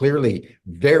 They're clearly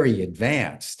very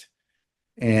advanced.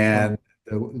 And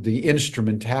the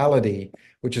instrumentality,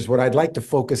 which is what I'd like to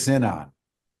focus in on,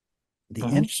 the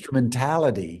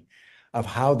instrumentality of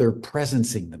how they're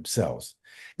presencing themselves.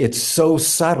 It's so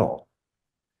subtle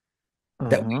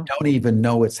that we don't even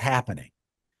know it's happening.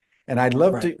 And I'd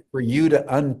love for you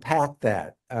to unpack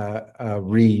that,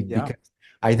 Reed, because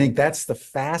I think that's the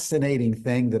fascinating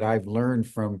thing that I've learned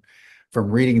from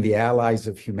reading the Allies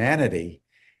of Humanity,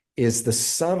 is the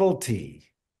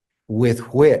subtlety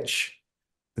with which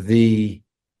the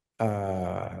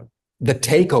takeover,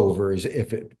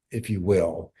 if you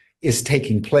will, is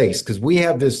taking place. Because we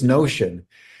have this notion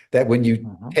that when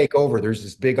you take over, there's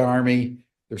this big army,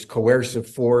 there's coercive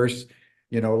force,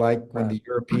 like when the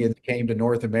Europeans came to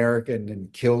North America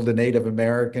and killed the Native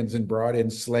Americans and brought in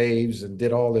slaves and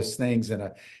did all these things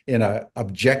in a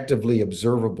objectively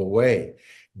observable way.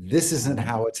 This isn't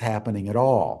how it's happening at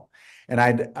all. And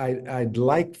I'd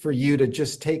like for you to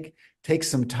just take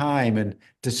some time and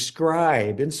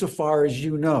describe, insofar as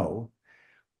you know,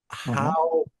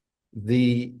 how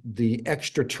the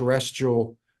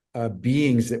extraterrestrial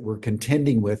beings that we're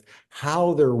contending with,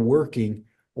 how they're working,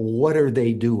 what are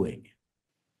they doing?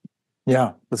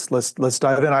 Yeah, let's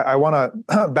dive in. I want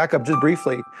to back up just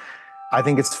briefly. I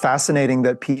think it's fascinating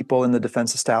that people in the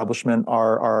defense establishment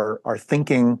are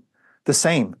thinking the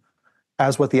same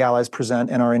as what the Allies present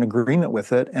and are in agreement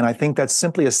with it. And I think that's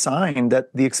simply a sign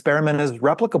that the experiment is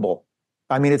replicable.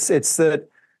 I mean, it's that,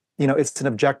 it's an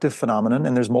objective phenomenon,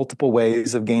 and there's multiple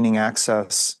ways of gaining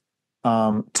access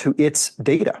to its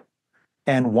data.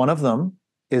 And one of them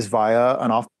is via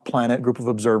an off-planet group of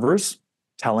observers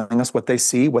telling us what they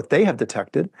see, what they have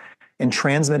detected, and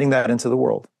transmitting that into the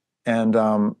world. And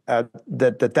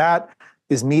that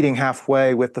is meeting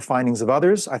halfway with the findings of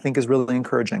others, I think, is really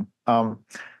encouraging.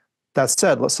 That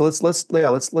said,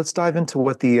 let's dive into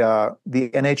what the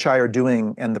NHI are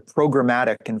doing and the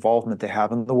programmatic involvement they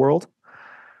have in the world.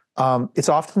 It's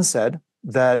often said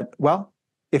that, well,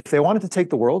 if they wanted to take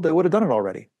the world, they would have done it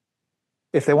already.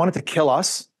 If they wanted to kill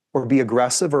us or be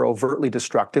aggressive or overtly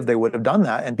destructive, they would have done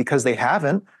that. And because they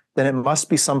haven't, then it must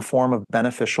be some form of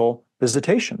beneficial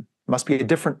visitation. It must be a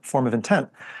different form of intent.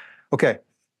 Okay,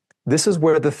 this is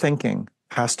where the thinking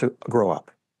has to grow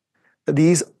up.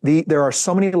 There are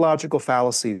so many logical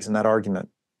fallacies in that argument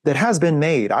that has been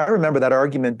made. I remember that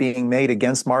argument being made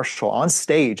against Marshall on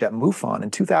stage at MUFON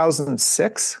in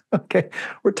 2006. Okay,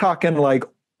 we're talking like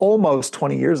almost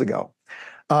 20 years ago,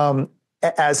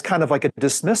 as kind of like a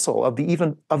dismissal of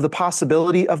the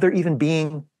possibility of there even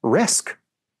being risk,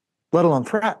 let alone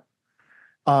threat.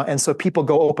 And so people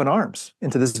go open arms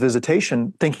into this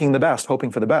visitation, thinking the best, hoping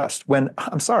for the best. When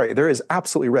I'm sorry, there is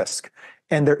absolutely risk,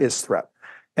 and there is threat.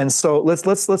 And so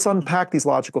let's unpack these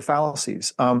logical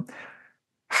fallacies.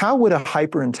 How would a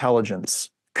hyperintelligence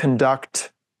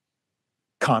conduct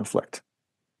conflict?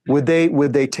 Would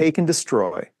they take and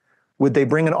destroy? Would they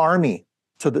bring an army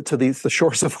to the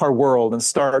shores of our world and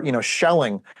start,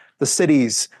 shelling the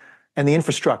cities and the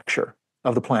infrastructure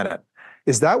of the planet?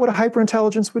 Is that what a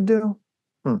hyperintelligence would do?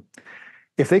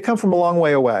 If they come from a long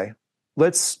way away,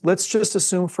 let's just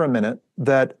assume for a minute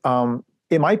that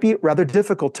it might be rather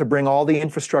difficult to bring all the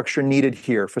infrastructure needed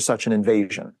here for such an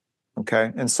invasion.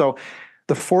 Okay, and so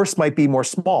the force might be more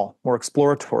small, more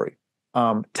exploratory,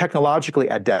 technologically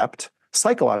adept,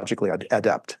 psychologically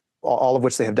adept, all of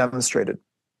which they have demonstrated.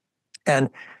 And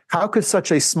how could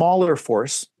such a smaller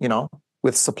force,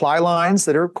 with supply lines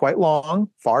that are quite long,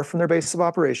 far from their base of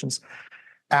operations,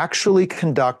 actually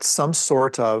conduct some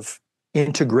sort of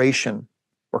integration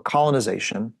or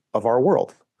colonization of our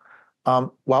world?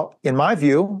 Well, in my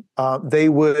view, they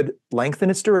would lengthen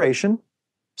its duration.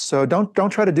 So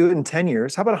don't try to do it in 10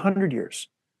 years. How about 100 years?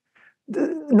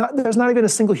 There's not even a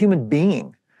single human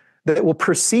being that will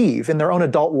perceive in their own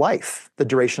adult life the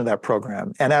duration of that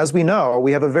program. And as we know,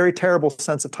 we have a very terrible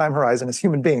sense of time horizon as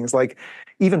human beings, like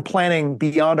even planning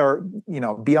beyond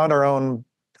our own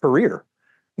career,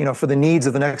 for the needs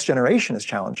of the next generation is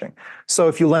challenging. So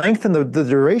if you lengthen the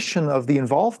duration of the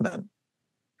involvement,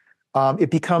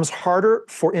 it becomes harder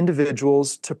for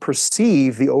individuals to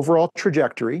perceive the overall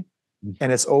trajectory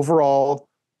and its overall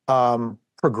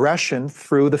progression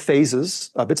through the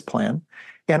phases of its plan,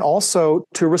 and also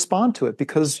to respond to it,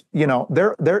 because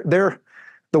the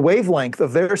wavelength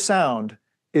of their sound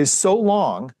is so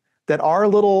long that our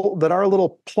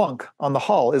little plunk on the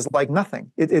hull is like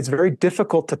nothing. It's very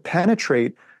difficult to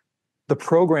penetrate the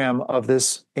program of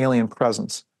this alien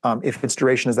presence if its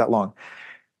duration is that long.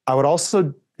 I would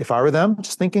also, if I were them,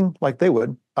 just thinking like they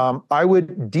would, I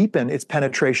would deepen its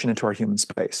penetration into our human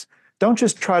space. Don't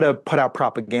just try to put out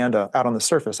propaganda out on the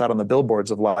surface, out on the billboards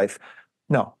of life.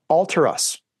 No, alter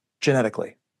us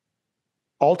genetically,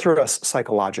 alter us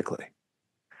psychologically.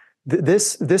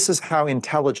 This is how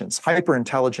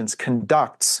hyperintelligence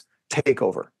conducts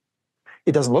takeover.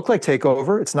 It doesn't look like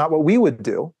takeover. It's not what we would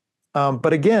do.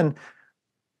 But again,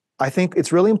 I think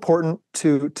it's really important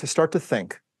to start to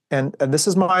think, and this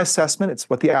is my assessment,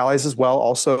 it's what the allies as well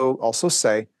also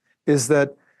say, is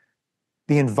that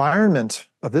the environment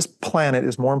of this planet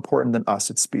is more important than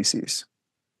us, its species.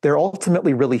 They're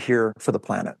ultimately really here for the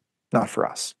planet, not for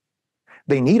us.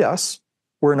 They need us.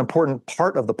 We're an important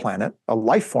part of the planet, a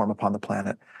life form upon the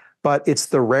planet, but it's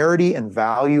the rarity and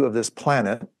value of this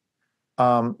planet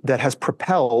that has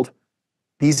propelled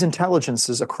these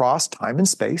intelligences across time and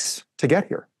space to get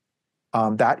here.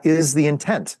 That is the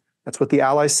intent. That's what the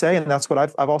allies say, and that's what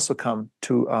I've also come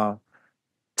to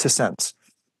sense.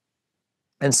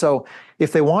 And so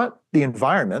if they want the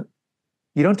environment,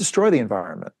 you don't destroy the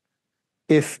environment.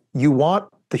 If you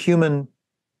want the human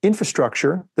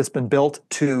infrastructure that's been built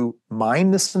to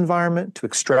mine this environment, to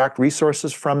extract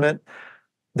resources from it,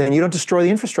 then you don't destroy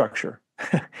the infrastructure.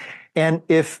 And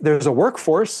if there's a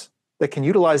workforce that can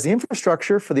utilize the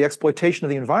infrastructure for the exploitation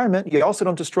of the environment, you also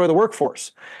don't destroy the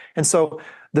workforce. And so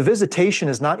the visitation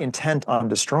is not intent on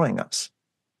destroying us.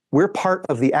 We're part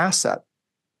of the asset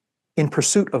in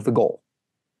pursuit of the goal.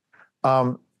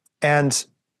 And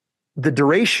the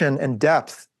duration and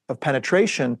depth of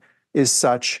penetration is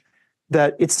such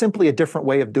that it's simply a different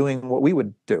way of doing what we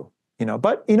would do.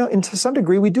 But, and to some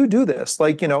degree, we do this.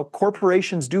 Like,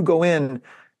 corporations do go in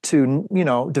to,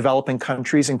 developing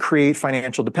countries and create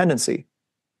financial dependency,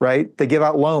 right? They give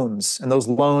out loans, and those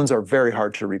loans are very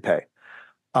hard to repay.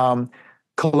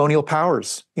 Colonial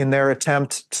powers, in their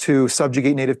attempt to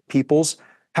subjugate native peoples,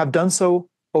 have done so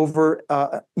over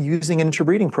using an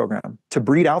interbreeding program to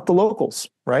breed out the locals,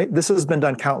 right? This has been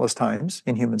done countless times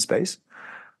in human space.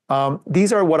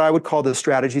 These are what I would call the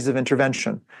strategies of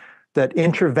intervention. That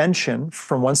intervention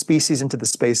from one species into the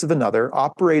space of another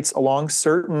operates along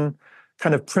certain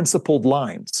kind of principled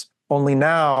lines. Only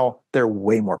now they're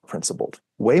way more principled,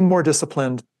 way more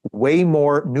disciplined, way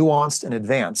more nuanced and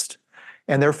advanced.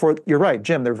 And therefore, you're right,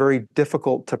 Jim, they're very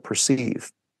difficult to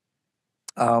perceive.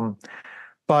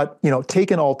 But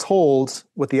taken all told,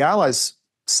 what the Allies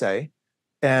say,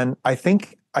 and I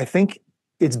think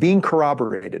it's being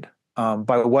corroborated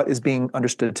by what is being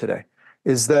understood today,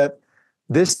 is that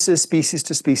this is species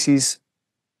to species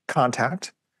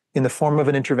contact in the form of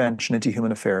an intervention into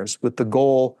human affairs with the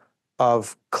goal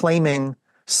of claiming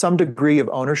some degree of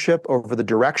ownership over the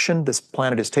direction this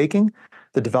planet is taking,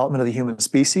 the development of the human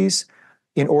species,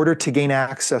 in order to gain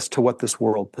access to what this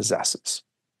world possesses.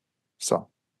 So,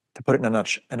 to put it in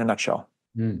a nutshell.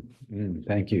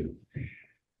 Thank you.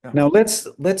 Yeah. Now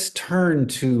let's turn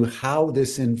to how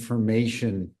this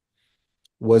information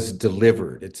was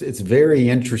delivered. It's very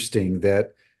interesting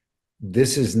that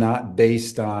this is not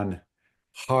based on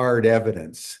hard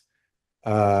evidence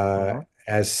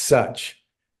as such,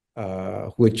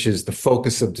 which is the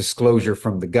focus of disclosure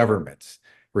from the governments,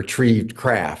 retrieved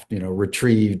craft,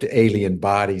 retrieved alien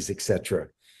bodies, etc.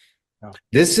 Yeah.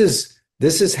 This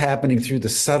is happening through the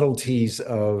subtleties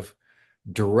of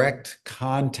direct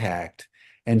contact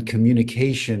and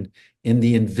communication in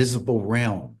the invisible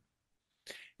realm.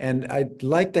 And I'd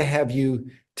like to have you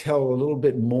tell a little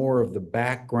bit more of the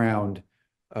background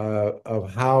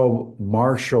of how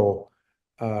Marshall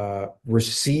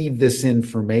received this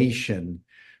information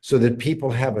so that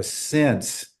people have a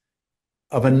sense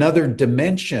of another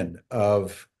dimension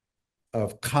of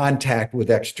contact with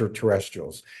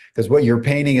extraterrestrials. Because what you're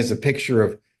painting is a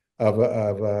picture of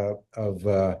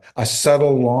a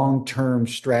subtle long-term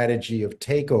strategy of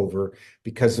takeover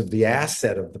because of the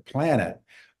asset of the planet,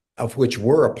 of which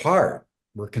we're a part.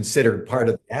 We're considered part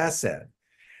of the asset.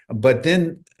 But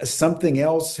then something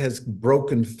else has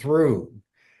broken through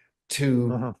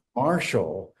to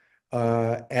Marshall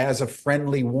as a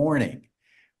friendly warning.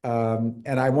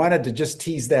 And I wanted to just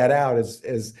tease that out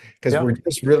as because we're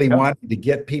just really wanting to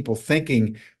get people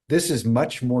thinking this is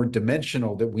much more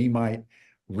dimensional than we might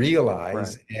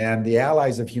realize. Right. And the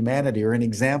Allies of Humanity are an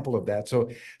example of that.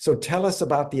 So tell us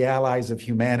about the Allies of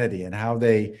Humanity and how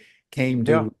they came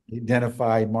to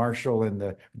identify Marshall and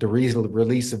the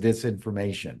release of this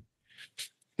information.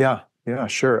 Yeah,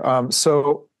 sure.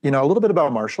 So, a little bit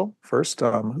about Marshall first.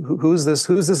 Who's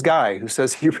this guy who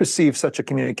says he received such a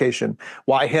communication?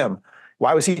 Why him?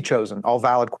 Why was he chosen? All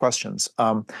valid questions.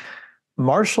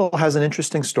 Marshall has an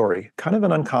interesting story, kind of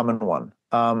an uncommon one.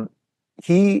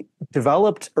 He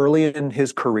developed early in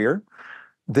his career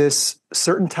this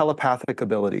certain telepathic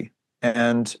ability.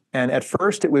 And at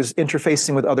first it was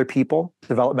interfacing with other people,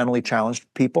 developmentally challenged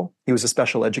people. He was a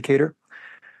special educator.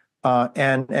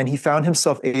 And he found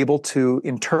himself able to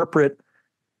interpret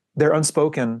their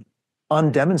unspoken,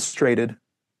 undemonstrated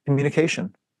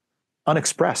communication,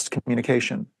 unexpressed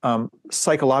communication,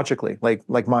 psychologically,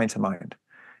 like mind to mind.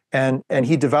 And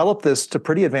he developed this to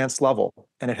pretty advanced level,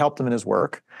 and it helped him in his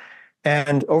work.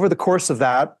 And over the course of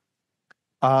that,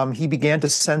 he began to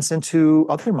sense into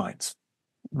other minds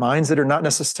that are not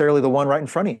necessarily the one right in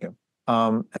front of you,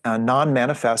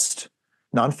 non-manifest,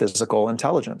 non-physical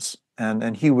intelligence.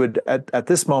 And he would, at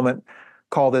this moment,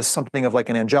 call this something of like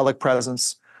an angelic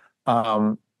presence,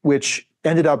 which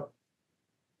ended up,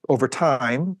 over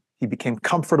time, he became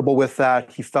comfortable with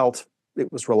that. He felt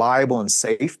it was reliable and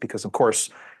safe because, of course,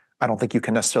 I don't think you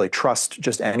can necessarily trust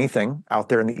just anything out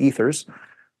there in the ethers.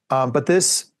 But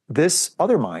this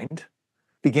other mind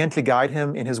began to guide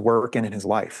him in his work and in his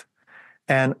life.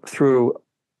 And through a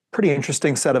pretty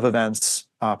interesting set of events,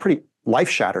 pretty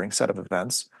life-shattering set of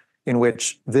events, in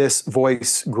which this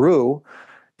voice grew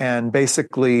and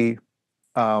basically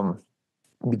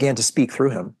began to speak through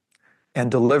him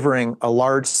and delivering a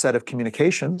large set of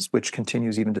communications, which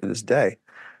continues even to this day.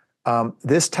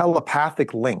 This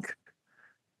telepathic link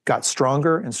got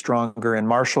stronger and stronger, and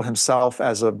Marshall himself,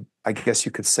 as I guess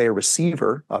you could say, a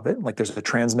receiver of it, like there's a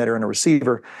transmitter and a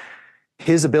receiver,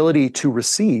 his ability to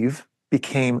receive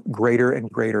became greater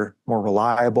and greater, more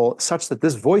reliable, such that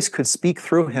this voice could speak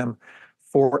through him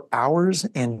for hours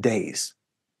and days.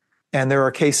 And there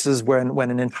are cases when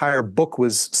an entire book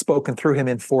was spoken through him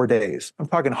in 4 days. I'm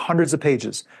talking hundreds of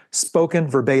pages, spoken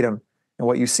verbatim. And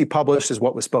what you see published is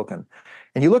what was spoken.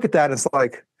 And you look at that, and it's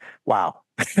like, wow.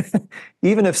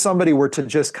 Even if somebody were to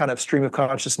just kind of stream of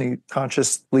consciously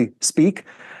speak,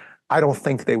 I don't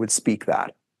think they would speak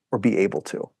that or be able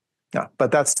to. Yeah,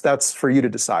 but that's for you to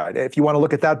decide. If you want to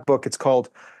look at that book, it's called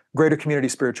Greater Community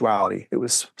Spirituality. It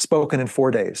was spoken in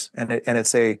 4 days, and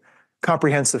it's a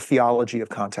comprehensive theology of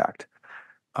contact.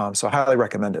 So I highly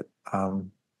recommend it.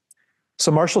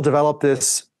 So Marshall developed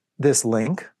this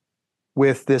link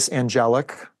with this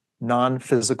angelic,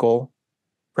 non-physical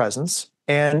presence,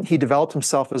 and he developed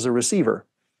himself as a receiver.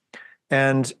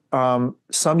 And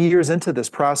some years into this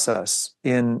process,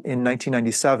 in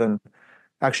 1997,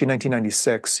 actually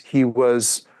 1996, he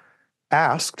was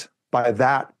asked by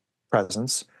that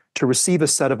presence to receive a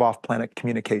set of off-planet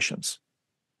communications,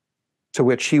 to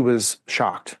which he was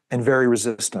shocked and very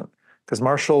resistant, because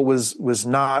Marshall was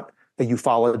not a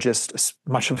ufologist,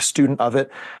 much of a student of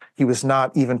it. He was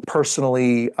not even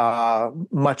personally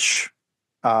much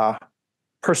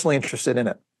personally interested in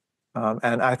it.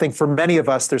 And I think for many of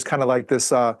us, there's kind of like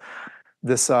this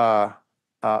aversive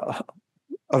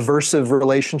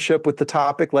relationship with the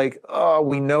topic. Like, oh,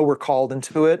 we know we're called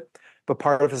into it, but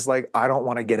part of us is like, I don't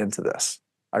want to get into this.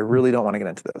 I really don't want to get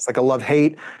into this. Like a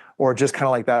love-hate, or just kind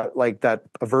of like that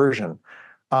aversion.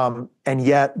 And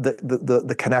yet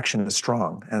the connection is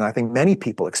strong. And I think many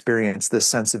people experience this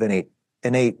sense of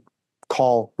innate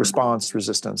call, response,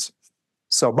 resistance.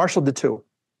 So Marshall did too.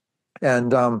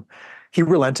 And he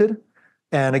relented.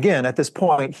 And again, at this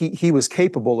point, he was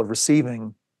capable of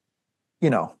receiving,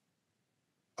 a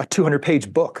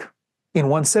 200-page book in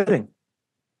one sitting,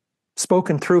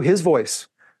 spoken through his voice,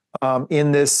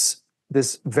 in this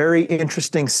very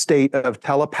interesting state of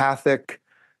telepathic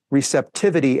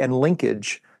receptivity and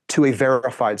linkage to a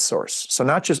verified source. So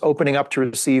not just opening up to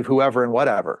receive whoever and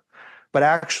whatever, but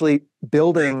actually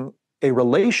building a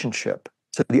relationship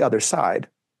to the other side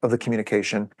of the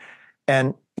communication.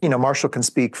 And, Marshall can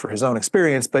speak for his own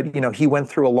experience, but, he went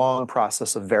through a long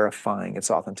process of verifying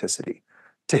its authenticity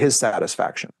to his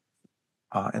satisfaction.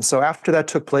 And so after that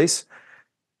took place,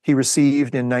 he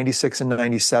received in 96 and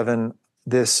 97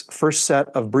 this first set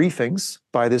of briefings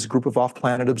by this group of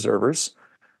off-planet observers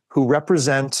who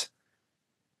represent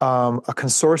a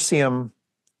consortium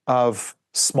of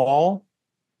small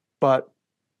but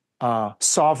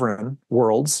sovereign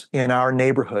worlds in our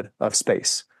neighborhood of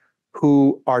space,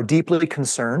 who are deeply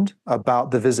concerned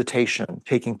about the visitation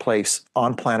taking place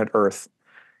on planet Earth,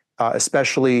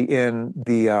 especially in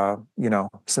the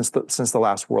since the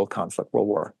last world conflict, World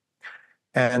War.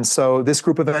 And so this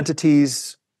group of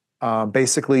entities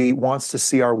basically wants to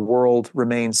see our world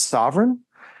remain sovereign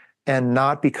and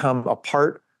not become a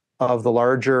part of the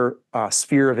larger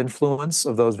sphere of influence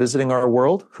of those visiting our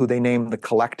world, who they name the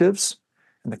collectives.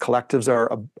 And the collectives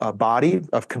are a body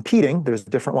of competing, there's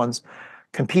different ones,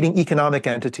 competing economic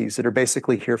entities that are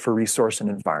basically here for resource and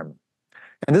environment.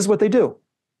 And this is what they do.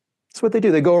 It's what they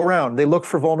do. They go around, they look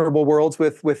for vulnerable worlds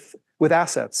with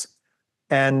assets.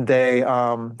 And they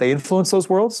influence those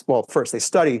worlds. Well, first they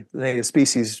study the native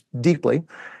species deeply,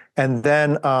 and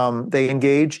then they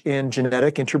engage in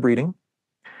genetic interbreeding.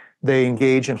 They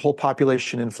engage in whole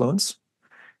population influence,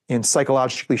 in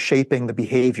psychologically shaping the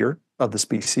behavior of the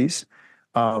species,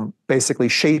 basically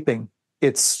shaping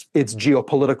its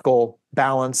geopolitical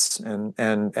balance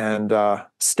and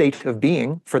state of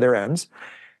being for their ends,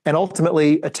 and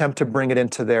ultimately attempt to bring it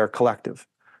into their collective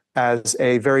as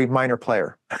a very minor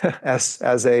player, as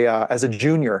a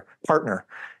junior partner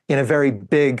in a very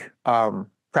big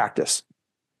practice,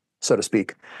 so to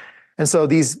speak. And so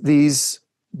these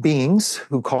beings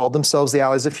who call themselves the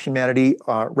Allies of Humanity,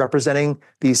 representing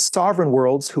these sovereign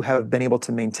worlds who have been able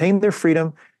to maintain their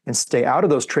freedom and stay out of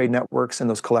those trade networks and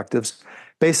those collectives,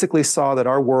 basically saw that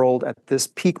our world at this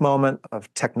peak moment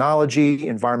of technology,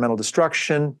 environmental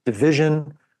destruction,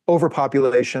 division,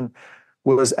 overpopulation,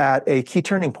 was at a key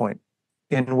turning point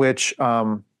in which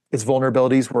its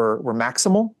vulnerabilities were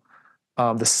maximal.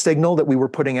 The signal that we were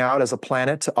putting out as a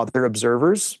planet to other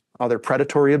observers, other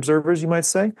predatory observers, you might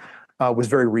say, was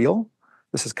very real.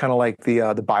 This is kind of like the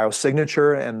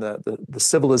biosignature and the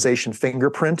civilization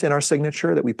fingerprint in our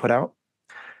signature that we put out,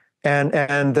 and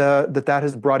that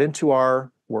has brought into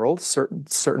our world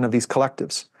certain of these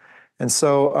collectives. And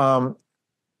so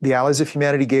the Allies of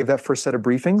Humanity gave that first set of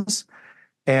briefings.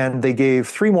 And they gave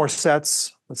 3 more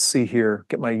sets. Let's see here,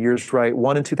 get my years right.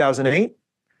 One in 2008,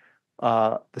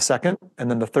 the second, and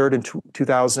then the third in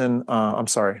 2000.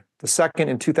 The second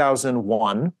in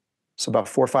 2001. So about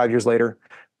 4 or 5 years later.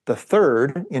 the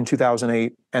third in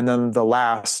 2008, and then the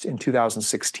last in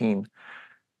 2016.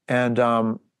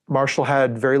 And Marshall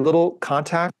had very little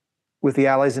contact with the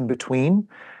Allies in between.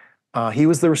 He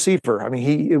was the receiver. I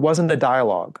mean, it wasn't a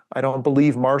dialogue. I don't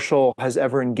believe Marshall has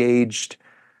ever engaged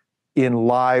in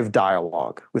live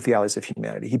dialogue with the Allies of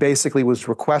Humanity. He basically was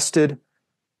requested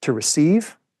to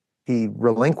receive. He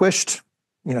relinquished,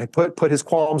 he put his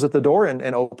qualms at the door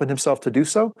and opened himself to do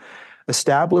so,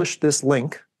 established this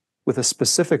link with a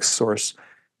specific source,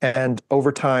 and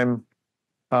over time,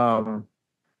 let's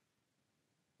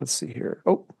see here.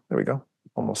 Oh, there we go.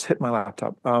 Almost hit my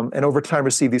laptop. And over time,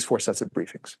 received these 4 sets of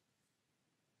briefings.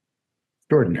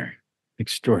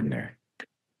 Extraordinary.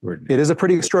 It is a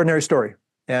pretty extraordinary story.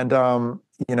 And,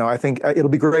 I think it'll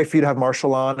be great for you to have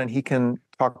Marshall on, and he can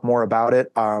talk more about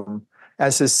it.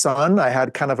 As his son, I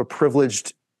had kind of a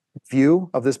privileged view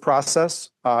of this process,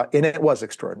 and it was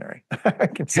extraordinary. I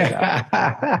can say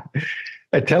that.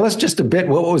 Tell us just a bit,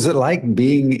 what was it like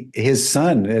being his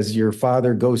son as your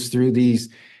father goes through these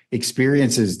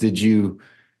experiences? Did you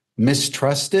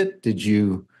mistrust it?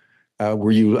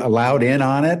 Were you allowed in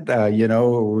on it?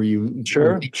 Or were you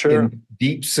sure in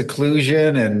deep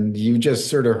seclusion and you just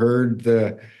sort of heard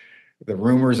the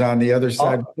rumors on the other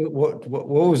side? What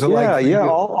was it like for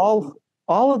you?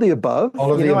 All of the above.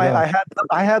 All of the above.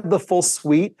 I had the full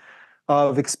suite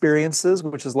of experiences,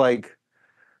 which is like,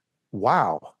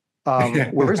 wow.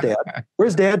 Where's Dad?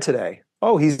 Where's Dad today?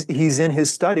 Oh, he's in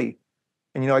his study.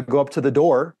 And I go up to the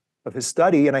door of his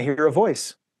study and I hear a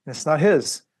voice. And it's not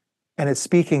his. And it's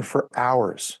speaking for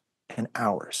hours and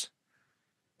hours.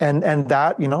 And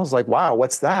that, is like, wow,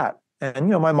 what's that? And,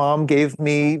 my mom gave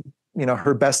me,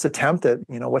 her best attempt at,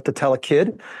 what to tell a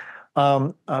kid.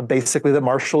 Basically that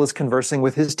Marshall is conversing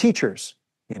with his teachers,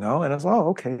 and I was, oh,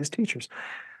 okay, his teachers.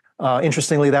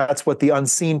 Interestingly, that's what the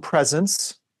unseen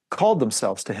presence called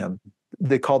themselves to him.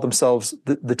 They called themselves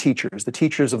the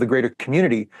teachers of the greater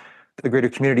community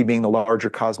being the larger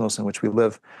cosmos in which we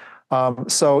live.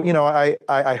 So,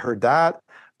 I heard that.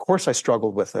 Of course, I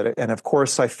struggled with it. And of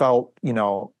course, I felt,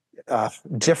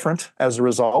 different as a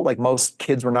result. Like most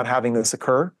kids were not having this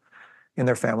occur in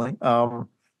their family.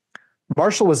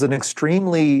 Marshall was an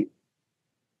extremely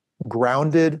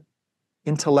grounded,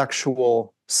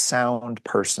 intellectual, sound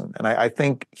person. And I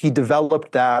think he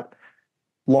developed that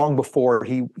long before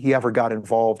he ever got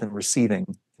involved in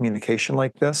receiving communication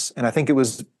like this. And I think it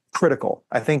was critical.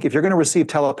 I think if you're going to receive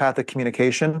telepathic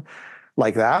communication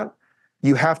like that,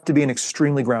 you have to be an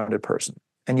extremely grounded person.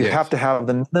 And you have to have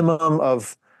the minimum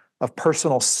of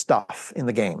personal stuff in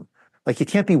the game. Like you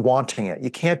can't be wanting it. You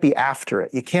can't be after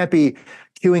it. You can't be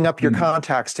queuing up your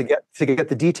contacts to get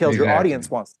the details your audience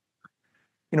wants.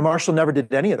 Marshall never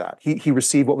did any of that. He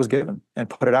received what was given and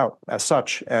put it out as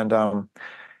such. And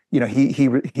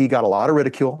he got a lot of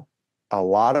ridicule, a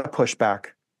lot of pushback,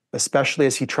 especially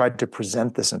as he tried to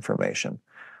present this information.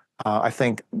 I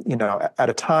think at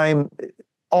a time,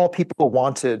 all people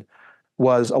wanted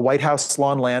was a White House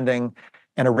lawn landing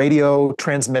and a radio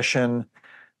transmission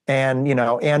and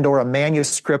or a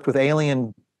manuscript with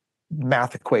alien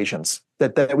math equations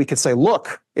that we could say,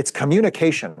 look, it's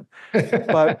communication.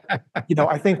 But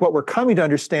I think what we're coming to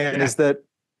understand is that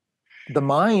the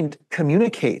mind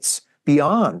communicates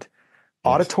beyond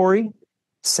auditory,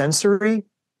 sensory,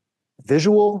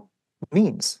 visual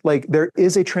means. Like there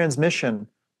is a transmission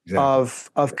of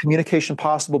communication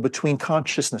possible between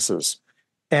consciousnesses.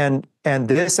 And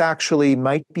this actually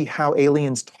might be how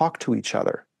aliens talk to each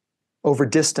other over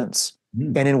distance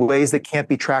and in ways that can't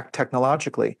be tracked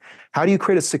technologically. How do you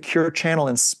create a secure channel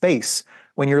in space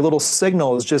when your little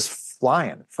signal is just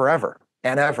flying forever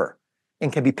and ever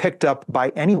and can be picked up by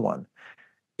anyone?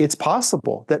 It's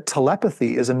possible that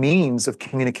telepathy is a means of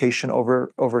communication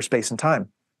over space and time.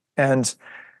 And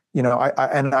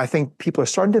I think people are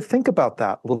starting to think about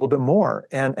that a little bit more.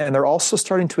 And they're also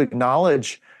starting to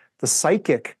acknowledge the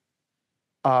psychic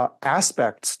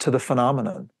aspects to the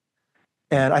phenomenon.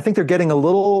 And I think they're getting a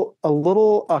little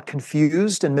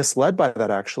confused and misled by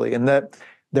that, actually, in that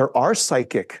there are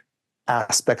psychic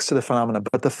aspects to the phenomenon,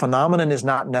 but the phenomenon is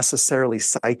not necessarily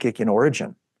psychic in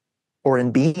origin or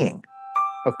in being.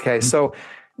 Okay, so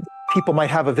people might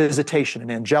have a visitation,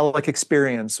 an angelic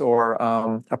experience, or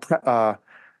not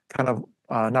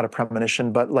a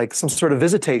premonition, but like some sort of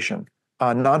visitation,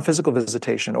 non-physical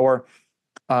visitation, or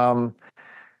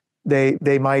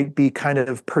they might be kind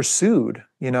of pursued,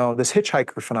 this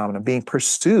hitchhiker phenomenon, being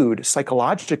pursued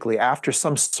psychologically after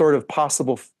some sort of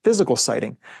possible physical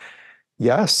sighting.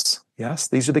 Yes,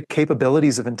 these are the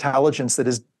capabilities of intelligence that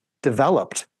has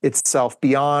developed itself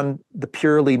beyond the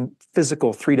purely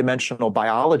physical three-dimensional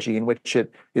biology in which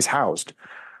it is housed.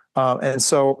 And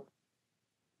so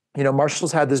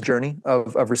Marshall's had this journey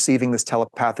of receiving this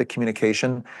telepathic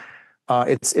communication.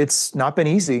 It's not been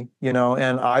easy,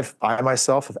 and I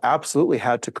myself have absolutely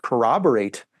had to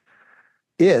corroborate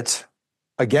it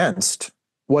against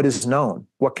what is known,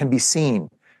 what can be seen,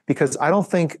 because I don't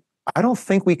think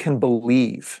we can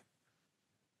believe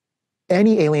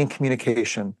any alien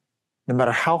communication, no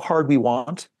matter how hard we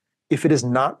want, if it does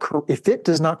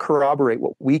not corroborate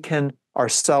what we can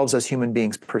ourselves as human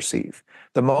beings perceive.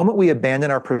 The moment we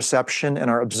abandon our perception and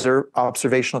our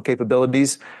observational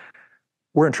capabilities,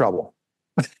 we're in trouble.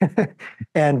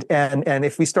 and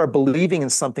if we start believing in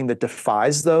something that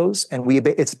defies those, and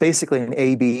it's basically an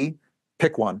A/B,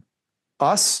 pick one,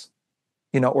 us,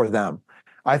 or them.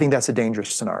 I think that's a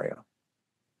dangerous scenario.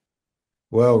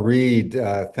 Well, Reed,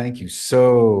 thank you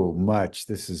so much.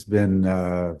 This has been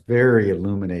very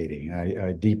illuminating.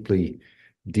 I deeply,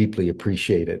 deeply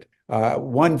appreciate it.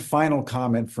 One final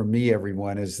comment from me,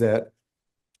 everyone, is that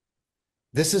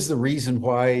this is the reason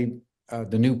why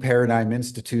the New Paradigm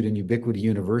Institute and Ubiquity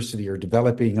University are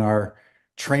developing our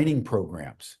training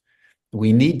programs.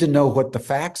 We need to know what the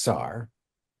facts are,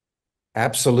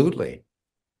 absolutely.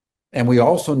 And we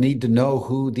also need to know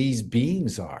who these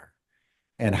beings are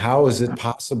and how is it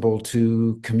possible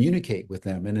to communicate with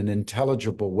them in an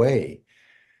intelligible way.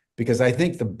 Because I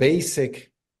think the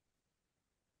basic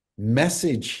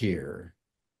message here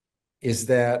is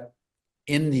that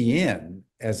in the end,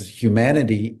 as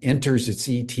humanity enters its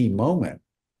ET moment,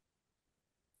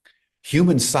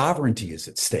 human sovereignty is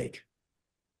at stake.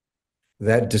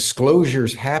 That disclosure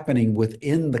is happening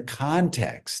within the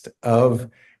context of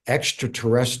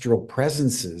extraterrestrial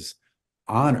presences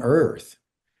on Earth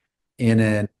in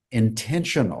an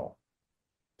intentional,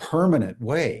 permanent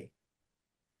way,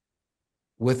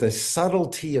 with a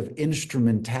subtlety of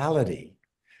instrumentality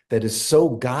that is so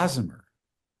gossamer,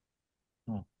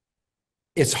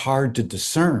 it's hard to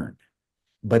discern,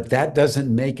 but that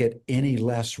doesn't make it any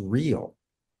less real.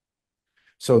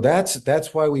 So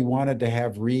that's why we wanted to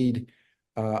have Reed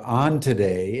on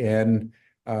today, and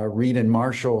Reed and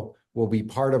Marshall will be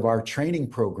part of our training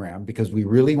program because we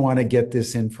really want to get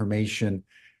this information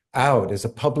out as a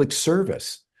public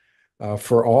service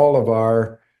for all of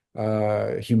our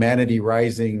Humanity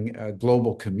Rising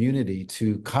global community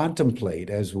to contemplate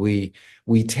as we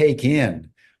take in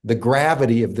the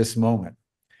gravity of this moment.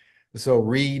 So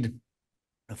Reed,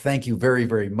 thank you very,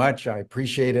 very much. I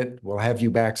appreciate it. We'll have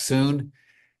you back soon.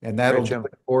 And that'll do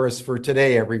it for us for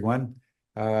today, everyone.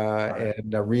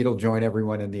 And Reed will join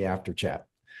everyone in the after chat.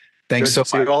 Thanks so much.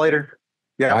 See you all later.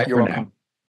 Yeah, Bye you're for welcome. now.